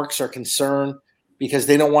networks are concerned because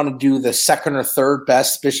they don't want to do the second or third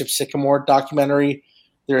best Bishop Sycamore documentary.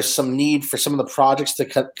 There's some need for some of the projects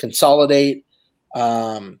to consolidate.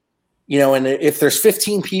 And if there's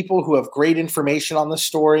 15 people who have great information on this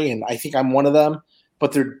story, and I think I'm one of them,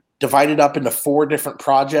 but they're divided up into 4 different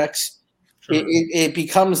projects, sure. it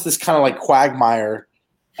becomes this kind of like quagmire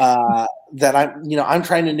that I'm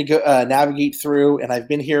trying to navigate through. And I've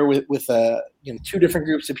been here with 2 different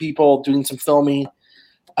groups of people doing some filming.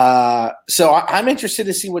 So I'm interested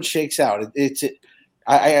to see what shakes out.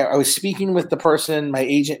 I was speaking with the person, my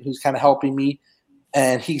agent, who's kind of helping me,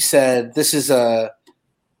 and he said this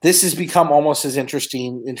has become almost as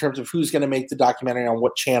interesting in terms of who's going to make the documentary on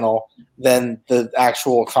what channel than the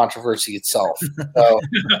actual controversy itself. So,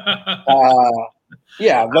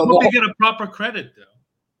 yeah, I hope they get a proper credit,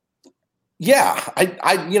 though. Yeah,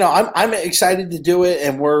 I'm excited to do it,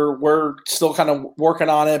 and we're still kind of working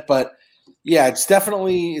on it, but. Yeah, it's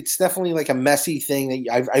definitely like a messy thing.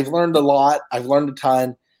 I've learned a lot. I've learned a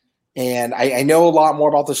ton, and I know a lot more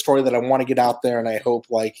about the story that I want to get out there. And I hope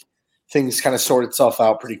things kind of sort itself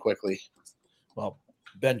out pretty quickly. Well,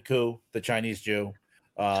 Ben Ku, the Chinese Jew,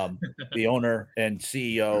 the owner and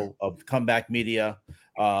CEO of Comeback Media,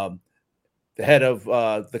 the head of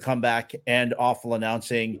the Comeback and Awful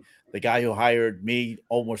Announcing, the guy who hired me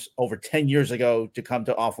almost over 10 years ago to come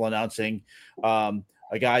to Awful Announcing.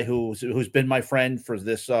 A guy who's been my friend for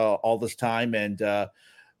this all this time, and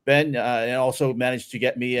Ben and also managed to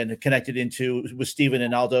get me and connected with Steven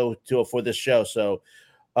and Aldo for this show. So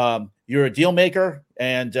you're a deal maker,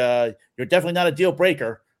 and you're definitely not a deal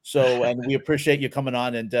breaker. So, and we appreciate you coming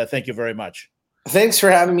on, and thank you very much. Thanks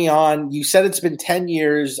for having me on. You said it's been 10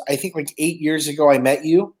 years. I think 8 years ago I met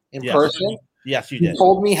you in person. Yes, you did. You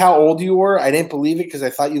told me how old you were. I didn't believe it because I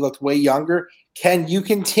thought you looked way younger. Can you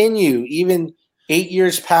continue even 8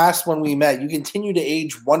 years past when we met? You continue to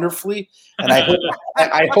age wonderfully, and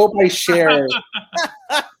I hope I share.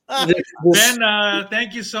 Ben,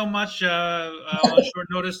 thank you so much on short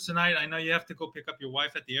notice tonight. I know you have to go pick up your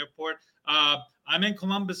wife at the airport. I'm in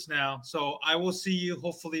Columbus now, so I will see you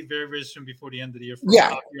hopefully very, very soon before the end of the year for a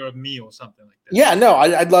coffee or a meal or something like that. Yeah, no,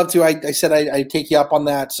 I'd love to. I said I'd take you up on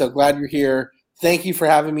that, so glad you're here. Thank you for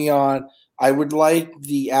having me on. I would like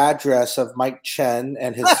the address of Mike Chen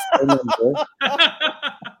and his phone number,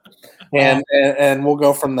 and we'll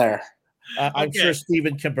go from there. I'm sure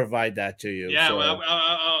Steven can provide that to you. Yeah, so. Well,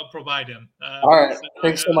 I'll provide him. All right.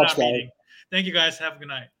 Thanks so much, guys. Thank you, guys. Have a good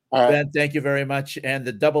night. All right. Ben, thank you very much. And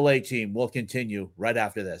the AA team will continue right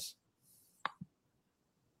after this.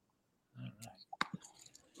 All right.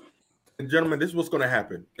 And gentlemen, this is what's going to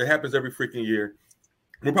happen. It happens every freaking year.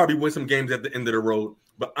 We'll probably win some games at the end of the road.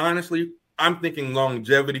 But honestly, I'm thinking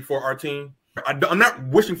longevity for our team. I'm not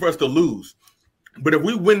wishing for us to lose. But if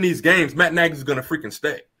we win these games, Matt Nagy's going to freaking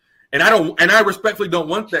stay. And I respectfully don't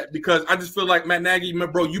want that because I just feel like Matt Nagy,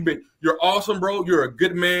 bro, you're awesome, bro. You're a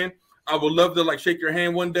good man. I would love to shake your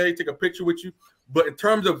hand one day, take a picture with you. But in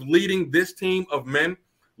terms of leading this team of men,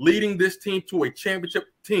 leading this team to a championship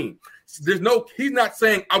team, he's not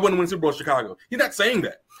saying I want to win Super Bowl Chicago. He's not saying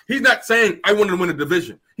that. He's not saying I want to win a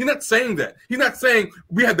division. He's not saying that. He's not saying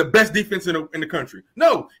we have the best defense in the country.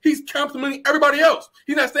 No, he's complimenting everybody else.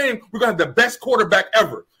 He's not saying we're going to have the best quarterback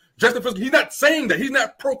ever. Justin Fields, he's not saying that. He's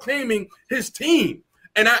not proclaiming his team.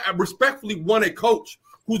 And I respectfully want a coach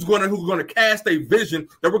who's going to cast a vision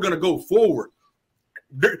that we're going to go forward.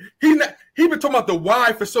 He's been talking about the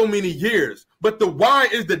why for so many years, but the why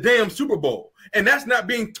is the damn Super Bowl. And that's not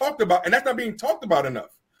being talked about, and that's not being talked about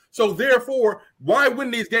enough. So therefore, why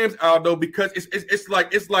win these games, Aldo? Because it's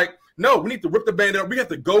like, no, we need to rip the Band-Aid up. We have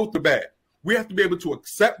to go to bat. We have to be able to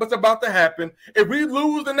accept what's about to happen. If we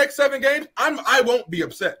lose the next 7 games, I won't be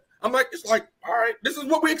upset. I'm like, it's like, all right, this is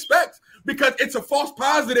what we expect because it's a false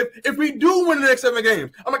positive if we do win the next 7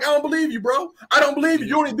 games. I'm like, I don't believe you, bro. I don't believe you.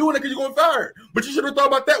 You're only doing it because you're going fired. But you should have thought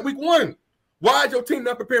about that week 1. Why is your team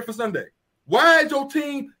not prepared for Sunday? Why is your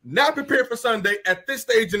team not prepared for Sunday at this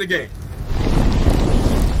stage in the game?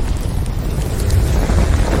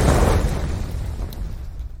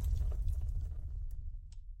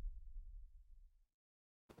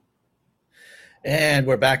 And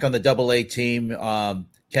we're back on the AA team.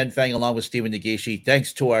 Ken Fang along with Stephen Negishi.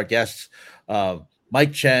 Thanks to our guests,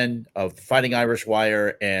 Mike Chen of Fighting Irish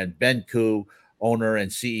Wire and Ben Koo, owner and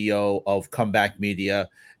CEO of Comeback Media,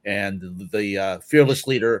 and the fearless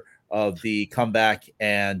leader of the Comeback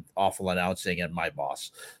and Awful Announcing and my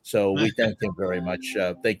boss. So we thank them very much.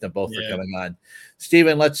 Thank them both for coming on.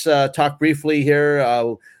 Stephen, let's talk briefly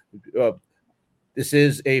here. This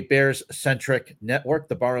is a Bears-centric network.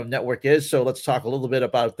 The Barroom Network is. So let's talk a little bit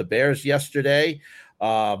about the Bears yesterday.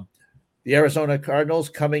 The Arizona Cardinals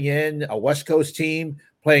coming in, a West Coast team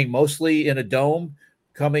playing mostly in a dome,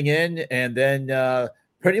 coming in and then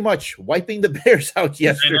pretty much wiping the Bears out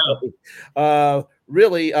yesterday.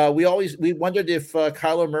 Really, we wondered if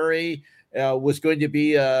Kyler Murray was going to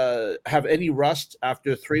be have any rust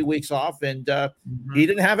after 3 weeks off, and he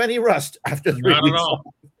didn't have any rust after 3 weeks off.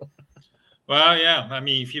 Well, yeah. I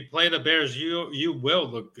mean, if you play the Bears, you will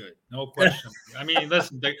look good, no question. I mean,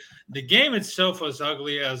 listen, the game itself was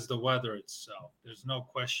ugly as the weather itself. There's no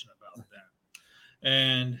question about that.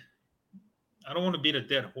 And I don't want to beat a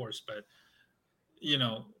dead horse, but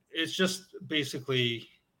it's just basically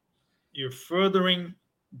you're furthering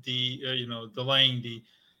delaying the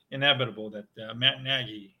inevitable that Matt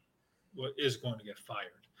Nagy is going to get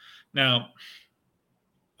fired. Now,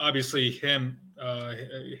 obviously,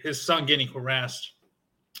 his son getting harassed,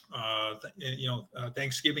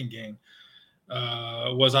 Thanksgiving game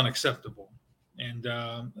was unacceptable. And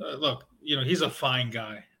look, he's a fine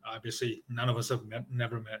guy. Obviously, none of us have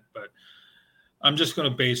never met, but I'm just going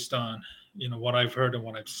to based on what I've heard and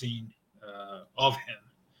what I've seen of him.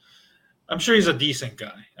 I'm sure he's a decent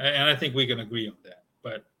guy, and I think we can agree on that.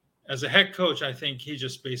 But as a head coach, I think he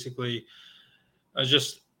just basically he's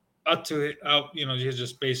just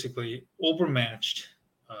basically overmatched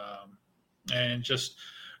and just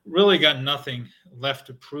really got nothing left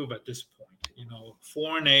to prove at this point.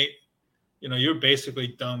 4-8, you're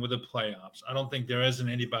basically done with the playoffs. I don't think there isn't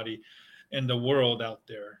anybody in the world out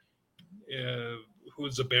there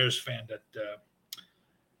who's a Bears fan that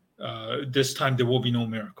this time there will be no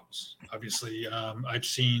miracles. Obviously, I've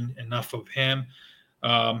seen enough of him.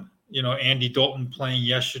 Andy Dalton playing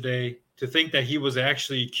yesterday. To think that he was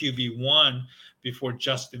actually QB1 before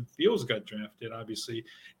Justin Fields got drafted. Obviously,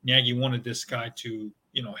 Nagy wanted this guy to,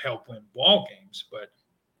 help win ball games. But,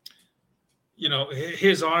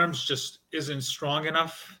 his arms just isn't strong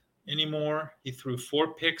enough anymore. He threw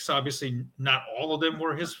 4 picks. Obviously, not all of them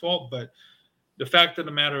were his fault. But the fact of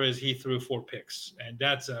the matter is he threw 4 picks. And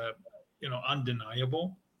that's,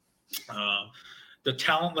 undeniable. The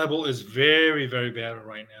talent level is very, very bad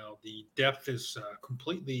right now. The depth is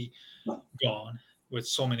completely gone with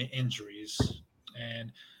so many injuries.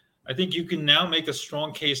 And I think you can now make a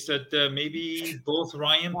strong case that maybe both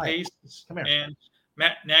Ryan Pace and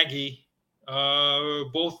Matt Nagy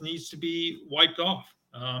both needs to be wiped off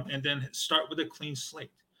and then start with a clean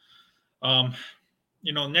slate.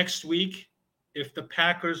 Next week, if the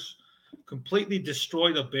Packers completely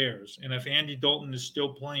destroy the Bears, and if Andy Dalton is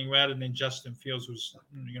still playing rather than Justin Fields, who's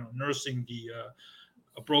nursing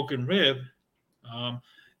a broken rib,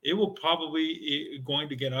 it will probably going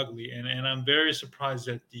to get ugly. And I'm very surprised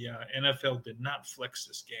that the NFL did not flex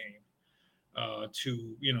this game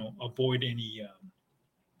to avoid any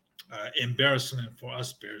embarrassment for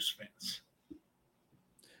us Bears fans.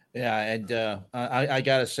 Yeah, and I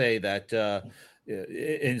gotta say that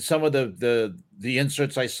in some of the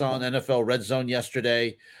inserts I saw in NFL Red Zone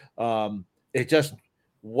yesterday, it just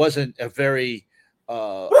wasn't a very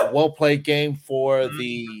well played game for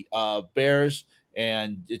the Bears,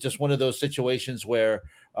 and it's just one of those situations where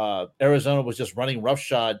Arizona was just running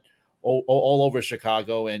roughshod all over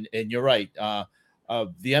Chicago. And you're right, the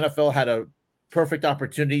NFL had a perfect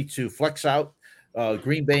opportunity to flex out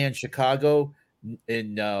Green Bay and Chicago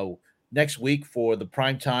in next week for the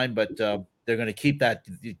prime time, but they're going to keep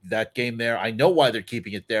that game there. I know why they're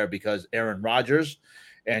keeping it there, because Aaron Rodgers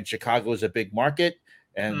and Chicago is a big market,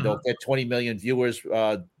 and they'll get 20 million viewers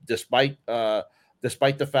despite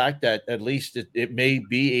the fact that at least it may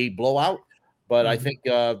be a blowout. But I think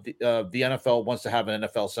the NFL wants to have an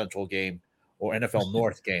NFL Central game, or NFL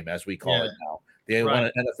North game, as we call it now. They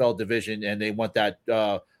want an NFL division, and they want that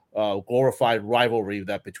glorified rivalry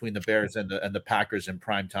that between the Bears and the Packers in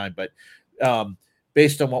prime time. But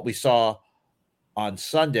based on what we saw on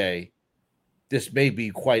Sunday, this may be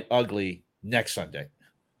quite ugly next Sunday.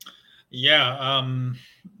 Yeah, I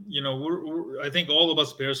think all of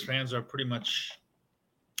us Bears fans are pretty much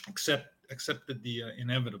accepted the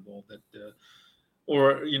inevitable that,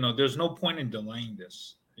 there's no point in delaying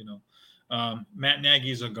this. Matt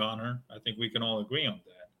Nagy's a goner. I think we can all agree on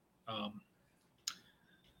that.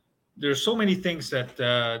 There's so many things that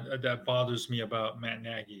bothers me about Matt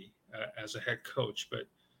Nagy as a head coach, but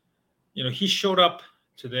he showed up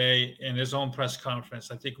today in his own press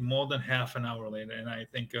conference, I think more than half an hour later, and I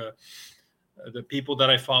think the people that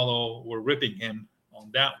I follow were ripping him on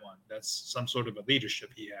that one. That's some sort of a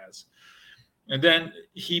leadership he has. And then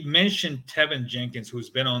he mentioned Tevin Jenkins,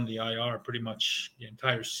 who's been on the IR pretty much the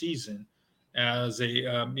entire season, as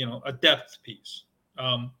a depth piece.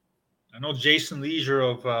 I know Jason Leisure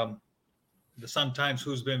of the Sun-Times,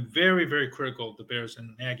 who's been very, very critical of the Bears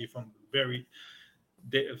and Nagy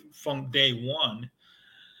from day one,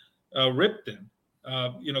 ripped him.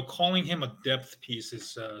 Calling him a depth piece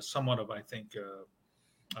is somewhat of, I think,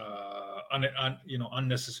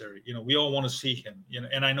 unnecessary. We all want to see him.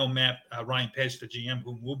 And I know Ryan Pace, the GM,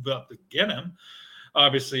 who moved up to get him,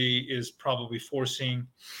 obviously is probably forcing,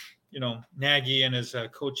 Nagy and his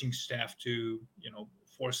coaching staff to,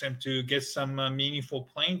 force him to get some meaningful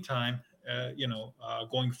playing time,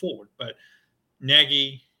 going forward. But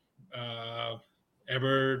Nagy,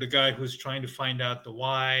 ever the guy who's trying to find out the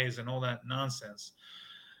whys and all that nonsense,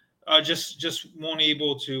 just won't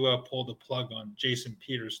able to pull the plug on Jason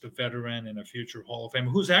Peters, the veteran and a future Hall of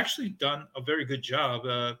Famer, who's actually done a very good job,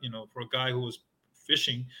 for a guy who was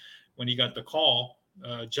fishing when he got the call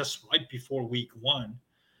just right before week one.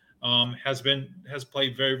 Has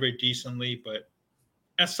played very, very decently, but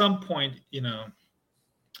at some point,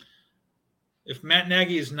 if Matt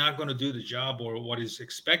Nagy is not going to do the job or what is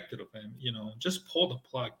expected of him, just pull the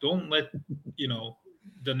plug. Don't let,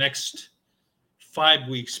 the next 5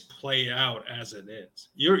 weeks play out as it is.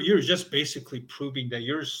 You're just basically proving that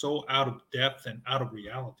you're so out of depth and out of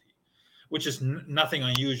reality, which is nothing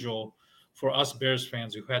unusual for us Bears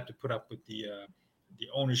fans who had to put up with the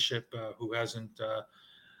ownership who hasn't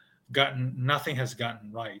nothing has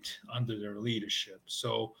gotten right under their leadership.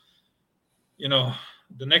 So,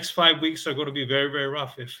 the next 5 weeks are going to be very, very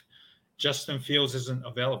rough if Justin Fields isn't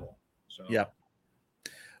available. So yeah,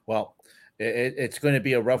 well, it's going to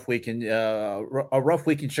be a rough week in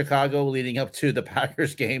Chicago leading up to the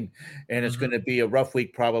Packers game, and it's going to be a rough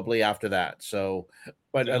week probably after that. So,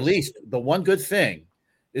 but at least the one good thing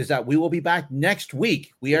is that we will be back next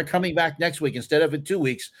week. We are coming back next week instead of in 2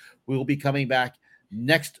 weeks. We will be coming back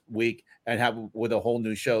next week and with a whole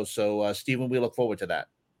new show. So, Stephen, we look forward to that.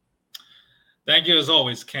 Thank you as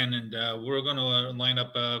always, Ken. And we're going to line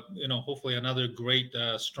up, hopefully another great,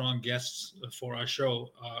 strong guests for our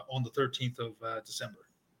show on the 13th of December.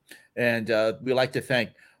 And we'd like to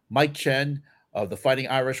thank Mike Chen of the Fighting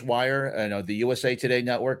Irish Wire and the USA Today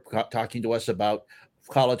Network talking to us about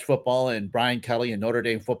college football, and Brian Kelly and Notre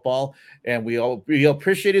Dame football. And we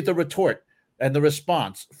appreciated the retort and the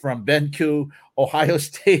response from Ben Koo, Ohio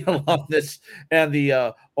State alumnus, and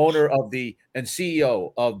the owner of and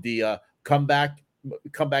CEO of the Comeback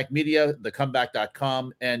Media, the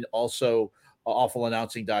comeback.com, and also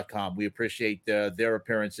awfulannouncing.com. We appreciate their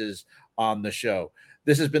appearances on the show.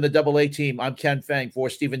 This has been the Double A Team. I'm Ken Fang for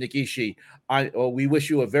Stephen Nagishi. We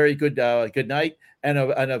wish you a very good night and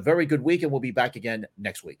a very good week, and we'll be back again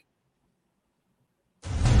next week.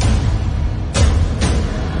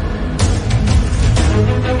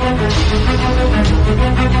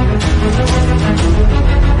 Thank you.